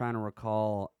really. I'm trying to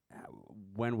recall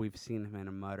when we've seen him in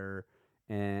a Mudder,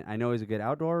 and I know he's a good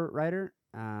outdoor rider.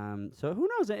 So who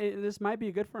knows? This might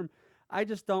be good for him. I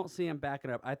just don't see him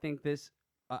backing up. I think this,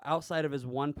 outside of his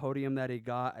one podium that he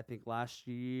got, I think last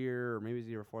year or maybe it was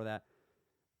the year before that,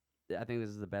 I think this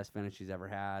is the best finish he's ever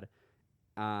had.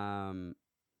 Um,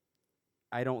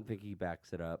 I don't think he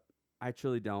backs it up. I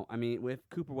truly don't. I mean, if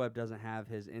Cooper Webb doesn't have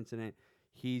his incident,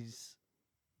 he's,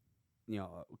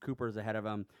 Cooper's ahead of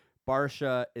him.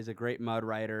 Barsha is a great mud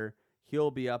rider.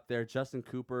 He'll be up there. Justin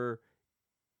Cooper,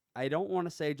 I don't want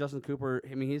to say Justin Cooper.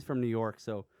 I mean, he's from New York,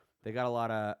 so they got a lot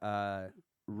of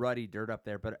ruddy dirt up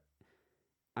there. But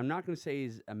I'm not going to say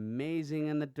he's amazing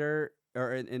in the dirt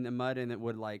or in the mud and it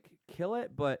would, kill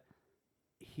it. But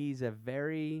he's a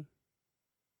very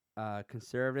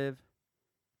conservative,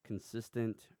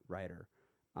 consistent rider,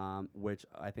 which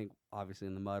I think obviously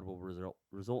in the mud will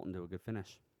result into a good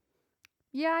finish.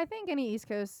 Yeah, I think any East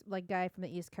Coast guy from the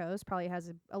East Coast probably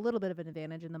has a little bit of an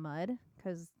advantage in the mud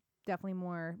because definitely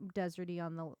more deserty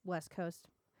on the West Coast.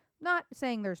 Not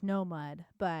saying there's no mud,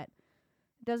 but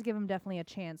it does give him definitely a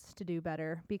chance to do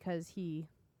better because he,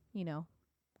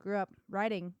 grew up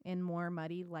riding in more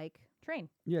muddy terrain.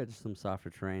 Yeah, just some softer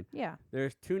terrain. Yeah.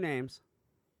 There's two names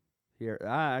here.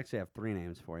 I actually have three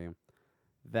names for you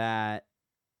that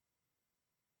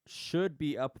should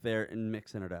be up there and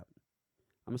mixing it up.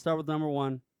 I'm going to start with number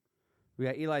one. We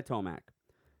got Eli Tomac.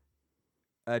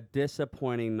 A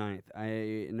disappointing ninth.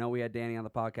 I know we had Danny on the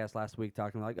podcast last week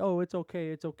talking it's okay,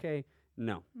 it's okay.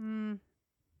 No.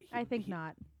 I think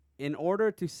not. In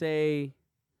order to say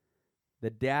the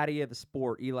daddy of the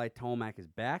sport, Eli Tomac, is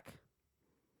back,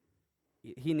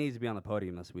 he needs to be on the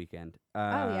podium this weekend. Oh,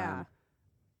 yeah.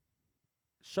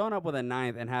 Showing up with a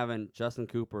ninth and having Justin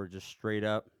Cooper just straight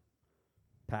up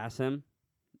pass him.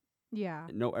 Yeah.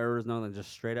 No errors, nothing,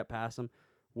 just straight up pass him.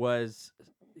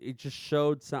 It just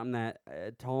showed something that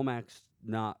Tomac's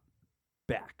not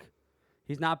back.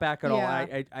 He's not back at all.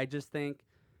 I just think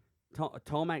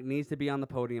Tomac needs to be on the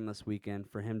podium this weekend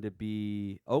for him to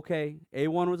be okay.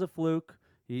 A1 was a fluke.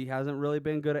 He hasn't really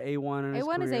been good at A1 in his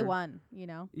career. A1 is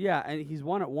A1, Yeah, and he's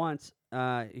won it once.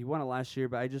 He won it last year,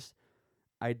 but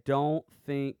I don't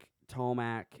think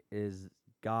Tomac is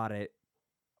got it.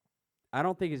 I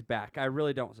don't think he's back. I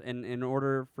really don't. And in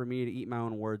order for me to eat my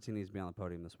own words, he needs to be on the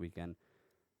podium this weekend.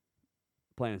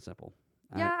 Plain and simple.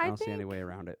 Yeah, I don't see any way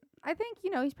around it. I think,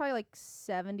 he's probably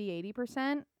 70,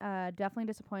 80%. Definitely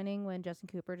disappointing when Justin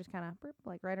Cooper just kind of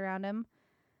right around him.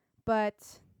 But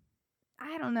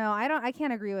I don't know. I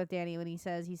can't agree with Danny when he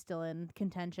says he's still in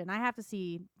contention. I have to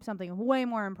see something way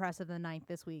more impressive than ninth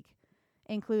this week,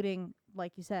 including,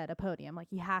 like you said, a podium.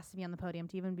 He has to be on the podium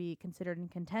to even be considered in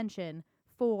contention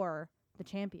for the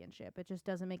championship. It just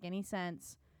doesn't make any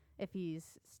sense. If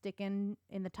he's sticking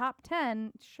in the top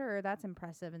 10, sure, that's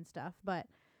impressive and stuff, but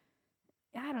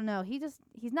I don't know. He's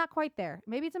not quite there.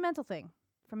 Maybe it's a mental thing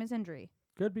from his injury.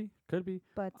 Could be.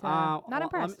 But not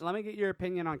impressed. Let me get your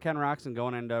opinion on Ken Roxon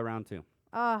going into round two.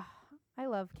 I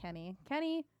love Kenny.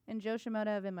 Kenny and Joe Shimoda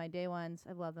have been my day ones.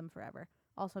 I've loved them forever.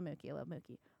 Also Mookie. I love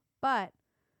Mookie. But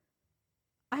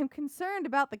I'm concerned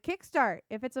about the kickstart.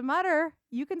 If it's a mudder,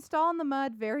 you can stall in the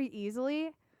mud very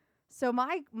easily. So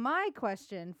my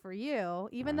question for you,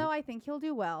 even though I think he'll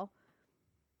do well,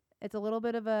 it's a little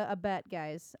bit of a bet,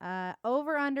 guys.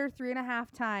 Over under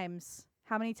 3.5 times.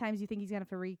 How many times do you think he's gonna have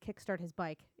to kickstart his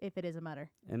bike if it is a mudder?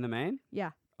 In the main?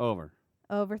 Yeah. Over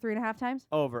 3.5 times?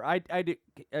 Over. I do.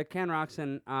 Ken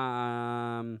Roxon.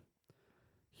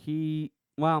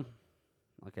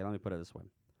 Okay. Let me put it this way.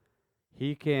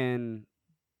 He can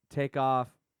take off.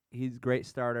 He's a great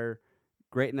starter.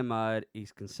 Great in the mud.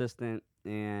 He's consistent.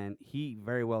 And he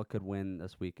very well could win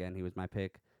this weekend. He was my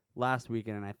pick last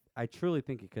weekend, and I truly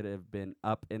think he could have been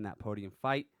up in that podium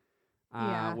fight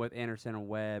with Anderson and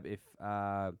Webb if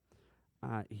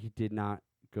he did not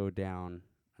go down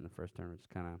in the first turn, which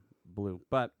kind of blew.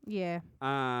 But yeah,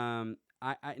 I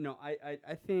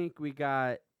think we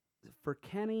got for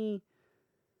Kenny.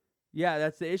 Yeah,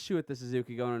 that's the issue with the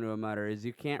Suzuki going into a mudder is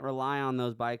you can't rely on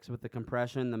those bikes with the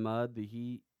compression, the mud, the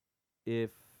heat. If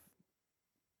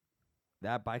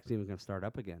that bike's even going to start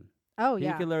up again. Oh,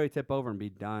 yeah. He could literally tip over and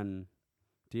be done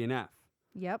DNF.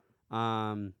 Yep.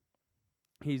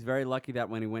 He's very lucky that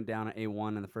when he went down at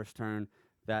A1 in the first turn,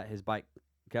 that his bike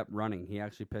kept running. He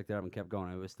actually picked it up and kept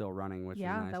going. It was still running, which was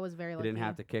nice. That was very lucky. He didn't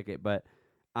have to kick it. But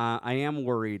I am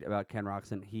worried about Ken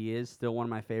Roxon. He is still one of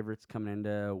my favorites coming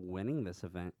into winning this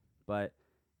event, but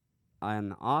on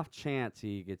the off chance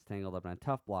he gets tangled up in a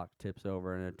tough block, tips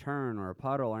over in a turn or a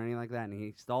puddle or anything like that, and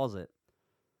he stalls it,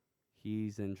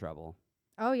 he's in trouble.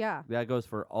 Oh yeah. That goes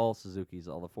for all Suzukis,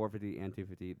 all the 450 and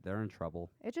 250. They're in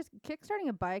trouble. It just kickstarting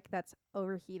a bike that's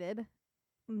overheated,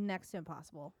 next to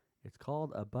impossible. It's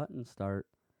called a button start,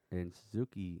 and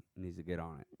Suzuki needs to get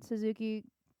on it. Suzuki,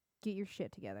 get your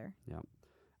shit together. Yep.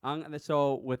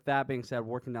 So with that being said,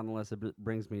 working down the list, it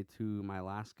brings me to my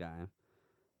last guy,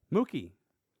 Mookie.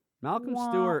 Malcolm Wah,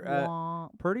 Stewart, wah.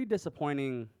 pretty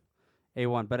disappointing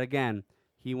A1. But again,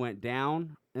 he went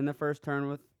down in the first turn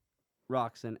with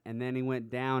Roxon, and then he went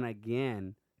down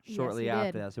again shortly Yes, he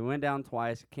after did. that. So he went down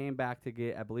twice, came back to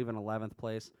get, I believe, an 11th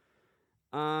place.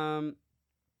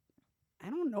 I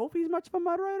don't know if he's much of a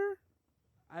mud rider.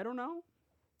 I don't know.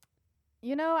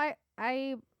 You know, I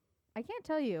can't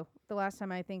tell you the last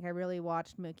time I think I really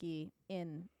watched Mookie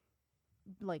in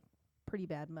like pretty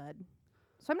bad mud.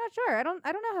 So I'm not sure. I don't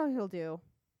know how he'll do.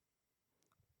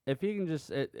 If he can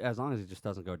just, as long as he just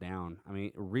doesn't go down. I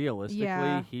mean, realistically,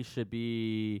 Yeah. he should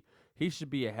be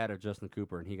ahead of Justin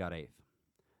Cooper, and he got 8th.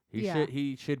 Yeah.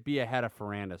 He should be ahead of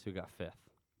Ferrandis, who got 5th.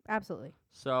 Absolutely.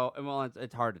 So, well,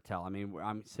 it's hard to tell. I mean,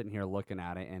 I'm sitting here looking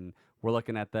at it, and we're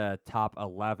looking at the top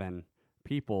 11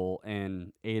 people,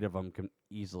 and 8 of them can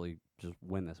easily just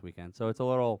win this weekend. So it's a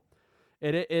little,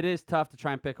 it is tough to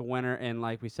try and pick a winner. And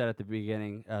like we said at the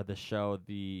beginning of the show,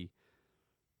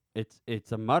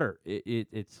 it's a mutter.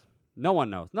 It's no one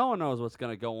knows. No one knows what's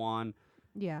gonna go on,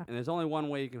 Yeah. and there's only one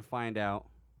way you can find out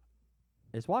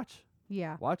is watch.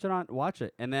 Yeah. Watch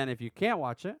it, and then if you can't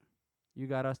watch it, you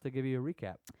got us to give you a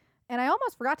recap. And I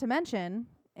almost forgot to mention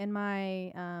in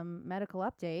my medical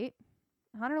update,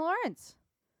 Hunter Lawrence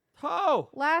Oh,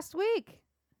 last week.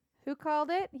 Who called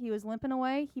it? He was limping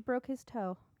away. He broke his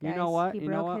toe. You know Guys, what? He You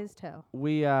know broke what? his toe.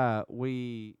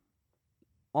 we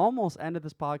almost ended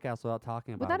this podcast without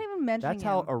talking about Without him. even mentioning That's him.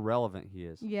 how irrelevant he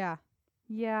is. Yeah.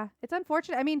 Yeah. It's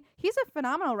unfortunate. I mean, he's a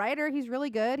phenomenal rider. He's really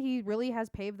good. He really has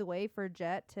paved the way for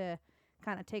Jet to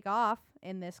kind of take off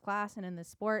in this class and in this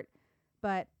sport.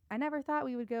 But I never thought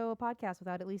we would go a podcast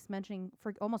without at least mentioning,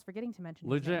 almost forgetting to mention his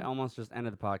Legit, name. almost just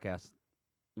ended the podcast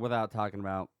without talking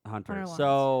about Hunter. Hunter Lawrence.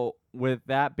 So with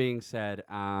that being said,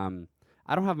 I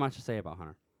don't have much to say about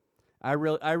Hunter. I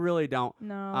really don't.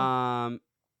 No.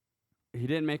 He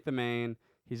didn't make the main.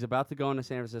 He's about to go into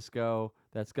San Francisco.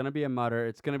 That's going to be a mutter.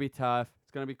 It's going to be tough.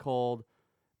 It's going to be cold.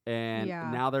 And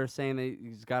Yeah. now they're saying that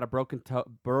he's got a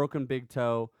broken big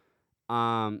toe.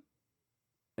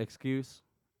 Excuse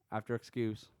after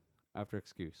excuse after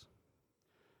excuse.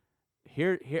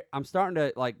 Here, I'm starting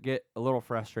to get a little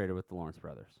frustrated with the Lawrence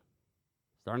brothers.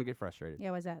 Starting to get frustrated.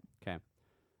 Yeah, what's that?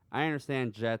 I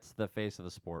understand Jet's the face of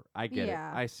the sport. I get it.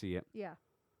 Yeah. I see it. Yeah.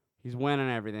 He's winning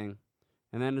everything.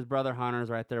 And then his brother Hunter's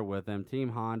right there with him. Team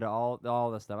Honda,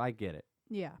 all this stuff. I get it.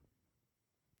 Yeah.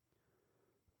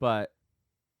 But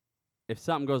if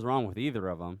something goes wrong with either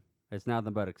of them, it's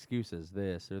nothing but excuses,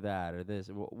 this or that or this,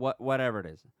 whatever it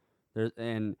is.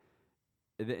 And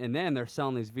then they're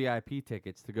selling these VIP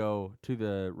tickets to go to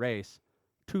the race,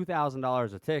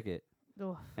 $2,000 a ticket.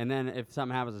 Ugh. And then if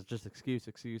something happens, it's just excuse.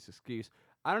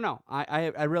 I don't know.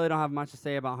 I really don't have much to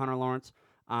say about Hunter Lawrence.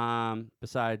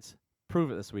 Besides, prove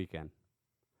it this weekend.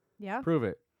 Yeah. Prove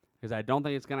it, because I don't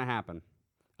think it's gonna happen.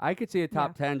 I could see a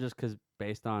top 10 just because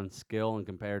based on skill and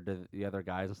compared to the other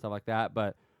guys and stuff like that.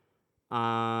 But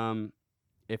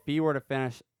if he were to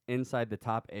finish inside the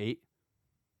top 8,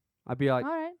 I'd be like,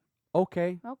 All right.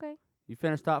 okay. Okay. You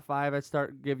finish top 5, I'd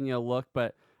start giving you a look.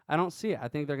 But I don't see it. I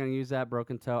think they're gonna use that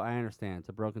broken toe. I understand it's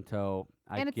a broken toe.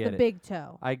 And it's get the it. big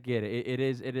toe. I get it.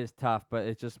 It is tough, but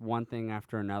it's just one thing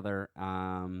after another.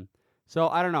 So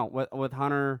I don't know. With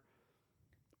Hunter,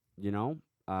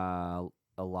 a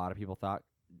lot of people thought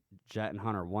Jet and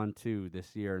Hunter 1-2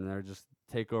 this year, and they're just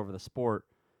take over the sport.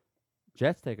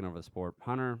 Jet's taking over the sport.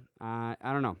 Hunter, I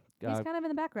don't know. He's kind of in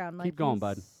the background. Keep going,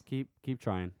 bud. Keep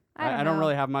trying. I don't know.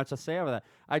 really have much to say over that.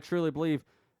 I truly believe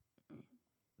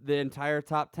the entire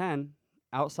top 10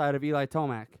 outside of Eli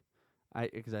Tomac,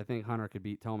 because I think Hunter could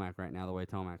beat Tomac right now the way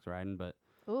Tomac's riding, but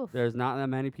Oof. there's not that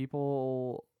many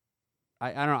people.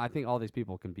 I don't know. I think all these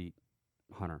people can beat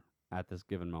Hunter at this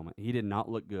given moment. He did not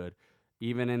look good,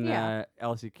 even in the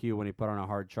LCQ when he put on a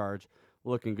hard charge,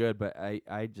 looking good. But I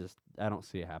don't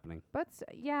see it happening. But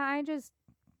I just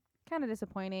kind of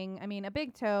disappointing. I mean, a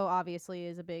big toe obviously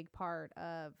is a big part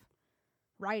of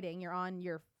riding. You're on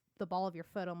the ball of your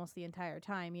foot almost the entire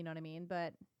time. You know what I mean?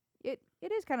 But it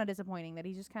is kind of disappointing that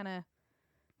he's just kind of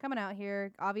coming out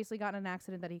here. Obviously, got in an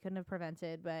accident that he couldn't have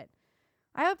prevented. But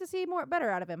I hope to see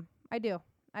better out of him. I do.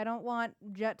 I don't want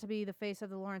Jet to be the face of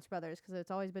the Lawrence brothers because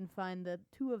it's always been fun. The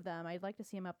two of them, I'd like to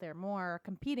see him up there more,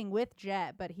 competing with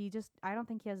Jet, but I don't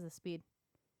think he has the speed.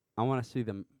 I want to see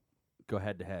them go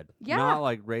head to head. Yeah. Not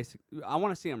like racing. I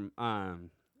want to see them.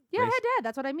 Yeah, race- head to head.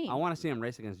 That's what I mean. I want to see them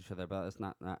race against each other, but that's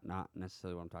not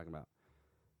necessarily what I'm talking about.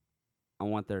 I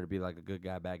want there to be like a good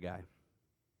guy, bad guy.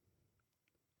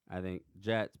 I think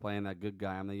Jet's playing that good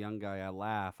guy. I'm the young guy. I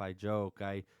laugh. I joke.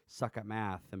 I suck at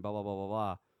math and blah blah blah blah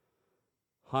blah.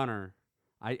 Hunter,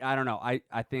 I don't know. I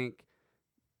think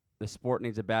the sport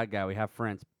needs a bad guy. We have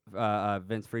friends,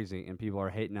 Vince Freezy, and people are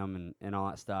hating him and all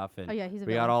that stuff. And oh yeah, he's a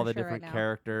we got villain all for the sure different right now.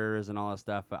 characters and all that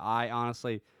stuff. But I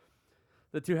honestly,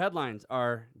 the two headlines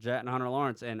are Jet and Hunter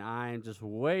Lawrence, and I'm just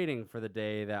waiting for the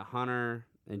day that Hunter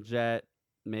and Jet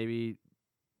maybe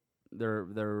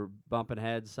they're bumping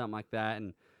heads, something like that.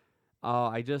 And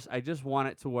I just want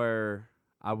it to where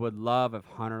I would love if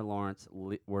Hunter Lawrence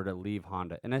were to leave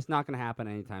Honda, and it's not going to happen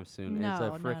anytime soon. No, It's a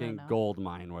no, freaking no. gold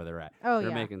mine where they're at. Oh They're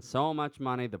yeah, making so much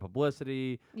money, the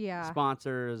publicity, yeah,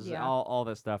 sponsors, Yeah. all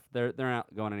this stuff. They're not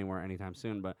going anywhere anytime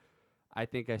soon. But I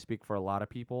think I speak for a lot of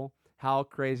people. How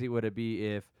crazy would it be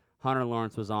if Hunter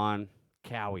Lawrence was on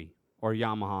Cowie or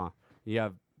Yamaha? You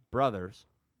have brothers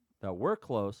that were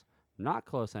close, not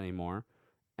close anymore,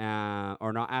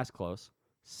 or not as close.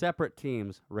 Separate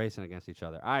teams racing against each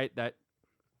other. All right, that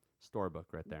storybook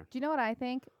right there. Do you know what I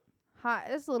think?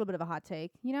 This is a little bit of a hot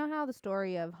take. You know how the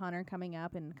story of Hunter coming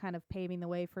up and kind of paving the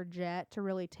way for Jet to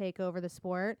really take over the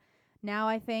sport? Now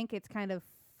I think it's kind of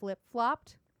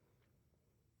flip-flopped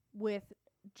with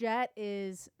Jet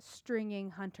is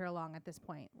stringing Hunter along at this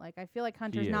point. Like, I feel like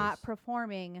Hunter's not is.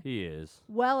 performing He is.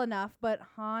 well enough, but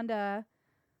Honda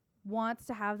wants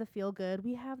to have the feel good.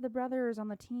 We have the brothers on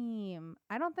the team.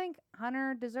 I don't think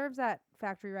Hunter deserves that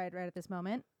factory ride right at this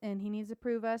moment, and he needs to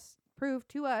prove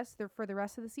to us for the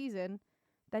rest of the season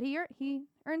that he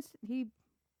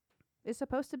is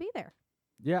supposed to be there.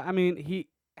 Yeah, I mean, he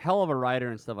hell of a rider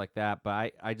and stuff like that,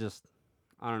 but I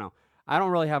don't know. I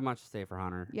don't really have much to say for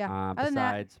Hunter. Yeah. Other than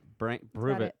that, Besides,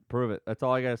 prove about it. That's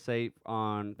all I gotta say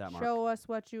on that mark. Show us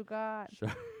what you got.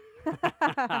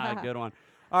 Good one.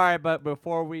 All right, but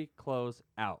before we close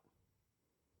out,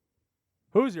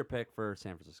 who's your pick for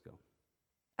San Francisco?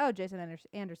 Oh, Jason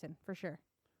Anderson, for sure.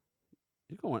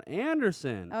 You're going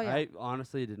Anderson. Oh, yeah. I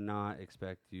honestly did not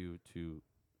expect you to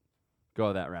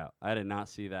go that route. I did not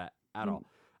see that at Mm.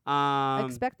 all.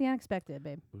 Expect the unexpected,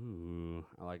 babe. Ooh,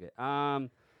 I like it.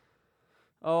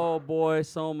 Oh boy,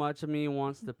 so much of me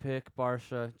wants to pick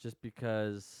Barsha just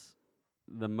because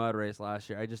the mud race last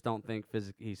year. I just don't think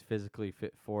he's physically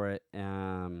fit for it.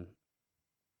 I'm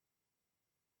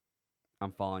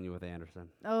following you with Anderson.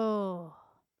 Oh,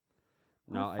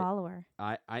 No, what a follower.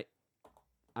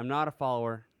 I'm not a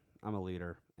follower. I'm a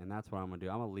leader, and that's what I'm gonna do.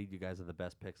 I'm gonna lead you guys to the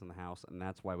best picks in the house, and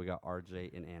that's why we got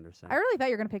RJ and Anderson. I really thought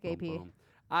you were gonna pick Boom, AP. boom.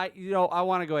 I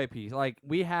want to go AP. Like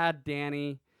we had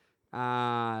Danny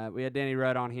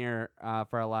Rudd on here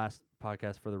for our last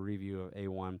podcast for the review of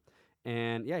A1,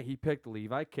 and yeah, he picked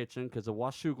Levi Kitchen because of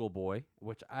Washougal boy,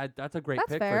 which that's a great That's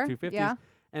pick fair. for 250s, Yeah.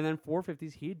 and then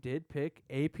 450s he did pick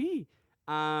AP.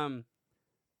 I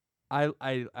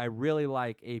really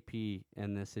like AP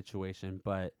in this situation,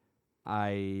 but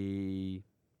I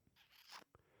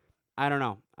don't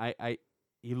know.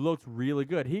 He looked really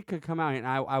good. He could come out and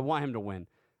I want him to win.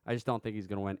 I just don't think he's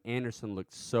gonna win. Anderson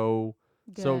looked so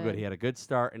good. He had a good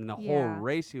start, and the whole Yeah.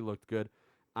 race he looked good.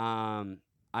 I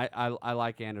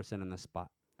like Anderson in this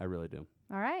spot. I really do.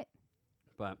 All right.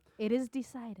 But It is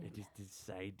decided. it is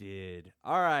decided.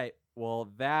 All right. Well,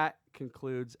 that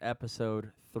concludes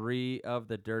episode 3 of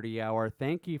the Dirty Hour.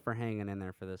 Thank you for hanging in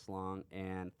there for this long,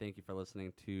 and thank you for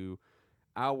listening to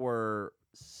our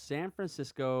San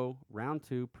Francisco Round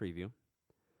 2 preview.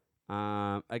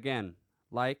 Again,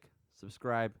 like,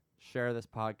 subscribe, share this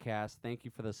podcast. Thank you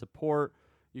for the support.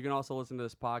 You can also listen to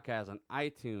this podcast on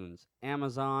iTunes,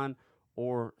 Amazon,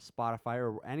 or Spotify,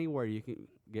 or anywhere you can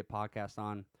get podcasts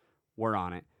on. We're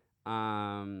on it.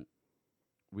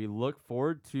 We look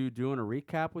forward to doing a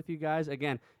recap with you guys.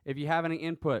 Again, if you have any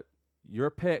input, your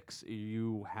picks,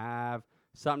 you have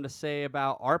something to say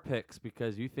about our picks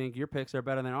because you think your picks are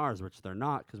better than ours, which they're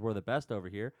not because we're the best over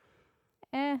here.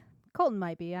 Colton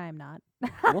might be. I am not.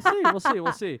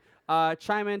 We'll see.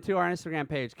 Chime into our Instagram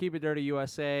page, Keep It Dirty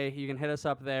USA. You can hit us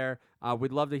up there.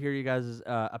 We'd love to hear you guys'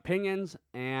 opinions.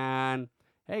 And,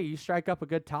 hey, you strike up a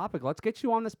good topic. Let's get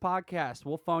you on this podcast.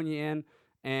 We'll phone you in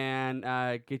and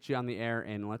get you on the air,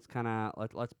 and let's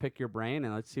let's pick your brain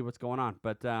and let's see what's going on.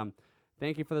 But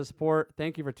thank you for the support.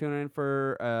 Thank you for tuning in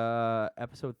for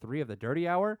episode 3 of the Dirty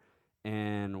Hour,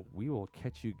 and we will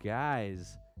catch you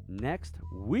guys next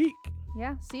week.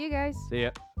 Yeah. See you guys. See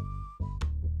ya.